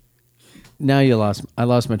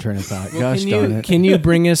lost my train of thought. Gosh darn it. Can you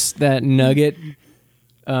bring us that nugget?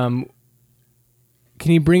 Can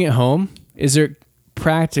you bring it home? Is there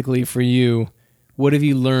practically for you, what have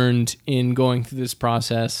you learned in going through this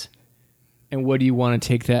process, and what do you want to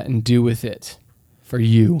take that and do with it for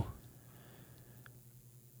you?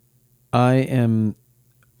 I'm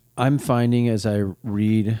finding as I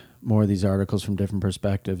read more of these articles from different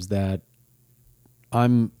perspectives that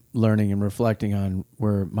I'm learning and reflecting on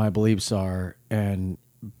where my beliefs are and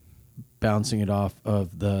bouncing it off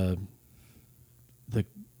of the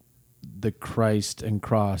Christ and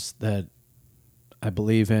cross that I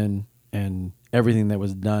believe in and everything that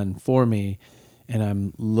was done for me. And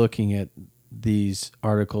I'm looking at these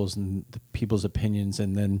articles and the people's opinions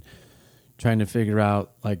and then trying to figure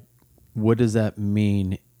out, like, what does that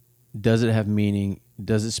mean? Does it have meaning?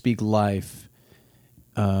 Does it speak life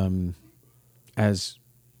as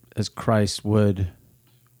Christ would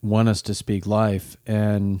want us to speak life?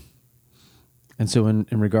 And so in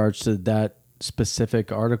regards to that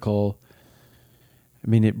specific article, I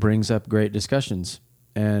mean, it brings up great discussions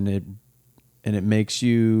and it makes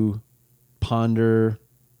you ponder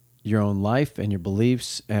your own life and your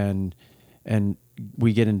beliefs, and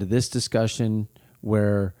we get into this discussion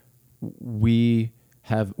where we're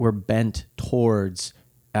bent towards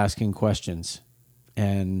asking questions,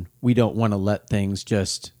 and we don't want to let things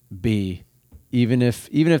just be, even if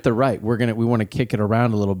they're right. We want to kick it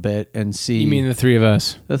around a little bit and see. You mean the three of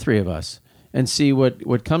us? The three of us, and see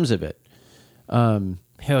what comes of it.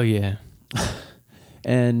 Hell yeah.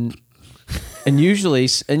 And usually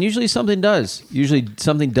something does. Usually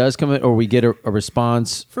something does come in, or we get a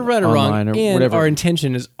response for right or wrong, or and whatever. Our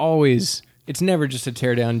intention is always, it's never just to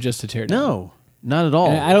tear down, just to tear down. No, not at all.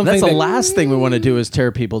 And I don't That's think the last thing we want to do is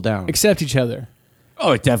tear people down. Except each other.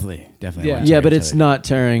 Oh, definitely. Yeah, but it's not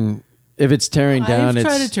tearing. If it's tearing down, I've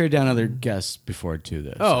tried to tear down other guests before too,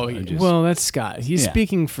 though. Well, that's Scott. He's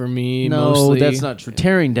speaking for me. No, mostly. That's not true.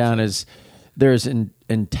 Tearing down is there's an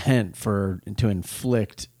intent to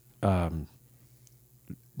inflict,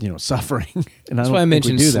 suffering. And that's why I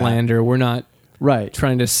mentioned slander. That. We're not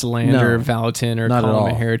trying to slander Valentin or call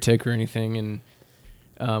him a heretic or anything. And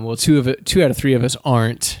two out of three of us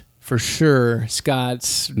aren't for sure.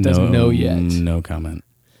 Scott's doesn't know yet. No comment.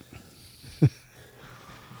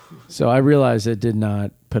 So I realized it did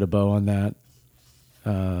not put a bow on that.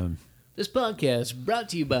 This podcast brought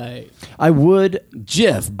to you by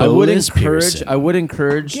Jeff. I would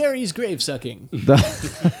encourage Gary's grave sucking.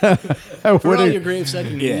 For all your grave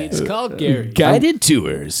sucking needs, call Gary. Guided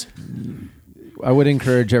tours. I would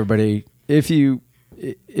encourage everybody, if you're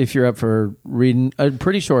up for reading a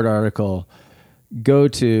pretty short article, go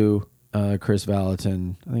to Chris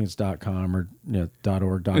Valentin. I think it's .com or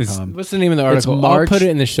 .org.com. What's the name of the article? I'll put it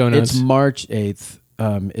in the show notes. It's March 8th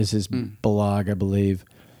is his blog, I believe.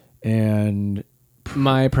 And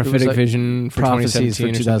my prophetic vision for prophecies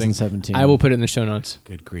 2017 for 2017. I will put it in the show notes.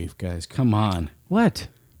 Good grief, guys. Come on. What?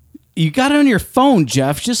 You got it on your phone,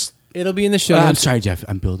 Jeff. Just it'll be in the show notes. I'm sorry, Jeff.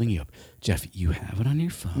 I'm building you up. Jeff, you have it on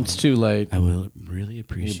your phone. It's too late. I will really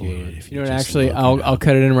appreciate it if You know what? just Actually, look it I'll up.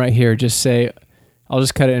 cut it in right here. I'll just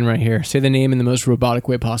cut it in right here. Say the name in the most robotic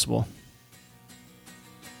way possible.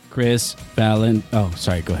 Chris Fallon. Oh,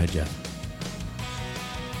 sorry. Go ahead, Jeff.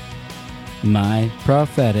 My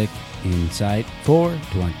prophetic insight for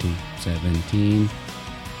 2017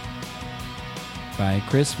 by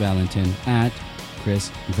Chris Valentin at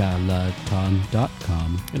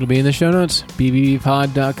chrisvalentin.com. It'll be in the show notes,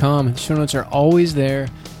 bbbpod.com. The show notes are always there,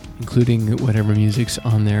 including whatever music's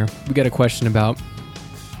on there. We got a question about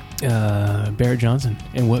Barrett Johnson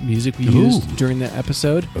and what music we used during that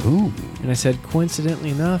episode. Ooh, And I said,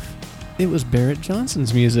 coincidentally enough, it was Barrett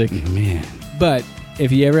Johnson's music. man. But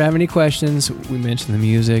if you ever have any questions, we mention the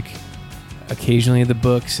music, occasionally the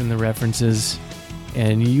books and the references,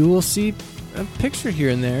 and you will see a picture here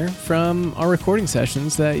and there from our recording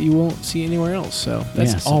sessions that you won't see anywhere else. So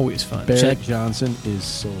that's always fun. Barrett Johnson is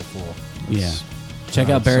soulful. Yeah. Check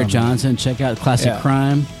out Barrett Johnson. Check out Classic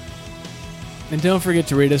Crime. And don't forget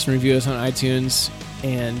to rate us and review us on iTunes,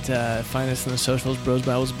 and find us on the socials, Bros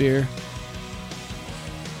Bibles Beer.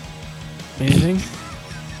 Anything?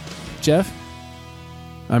 Jeff?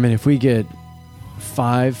 I mean, if we get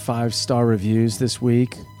 5-star reviews this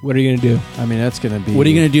week, What are you going to do? I mean, that's going to be... What are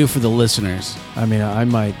you going to do for the listeners? I mean, I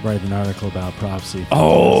might write an article about prophecy. For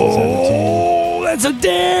 2017. Oh, that's a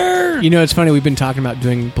dare! You know, it's funny. We've been talking about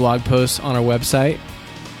doing blog posts on our website.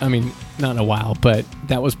 I mean, not in a while, but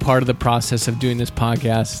that was part of the process of doing this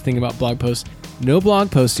podcast, thinking about blog posts. No blog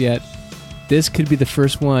posts yet. This could be the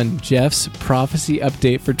first one. Jeff's prophecy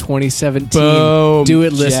update for 2017. Boom, Do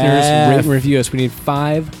it, listeners. Jeff. Rate and review us. We need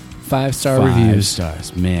 5-star reviews. 5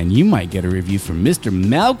 stars. Man, you might get a review from Mr.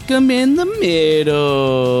 Malcolm in the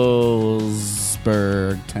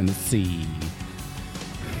Middlesburg, Tennessee.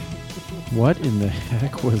 What in the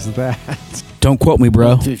heck was that? Don't quote me,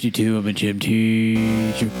 bro. 52, I'm a gym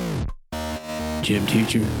teacher. Gym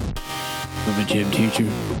teacher. I'm a gym teacher.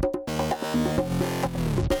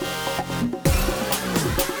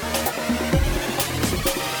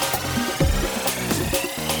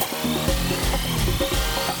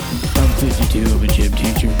 I'm 52, I'm a gym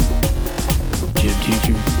teacher. Gym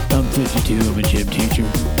teacher. I'm 52, I'm a gym teacher.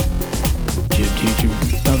 Gym teacher.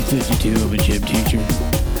 I'm 52, I'm a gym teacher.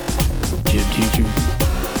 Gym teacher.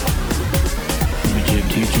 I'm a gym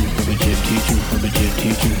teacher. I'm a gym teacher. I'm a gym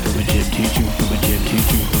teacher. I'm a gym teacher. I'm a gym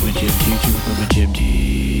teacher. I'm a gym teacher. I'm a gym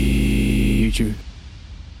teacher.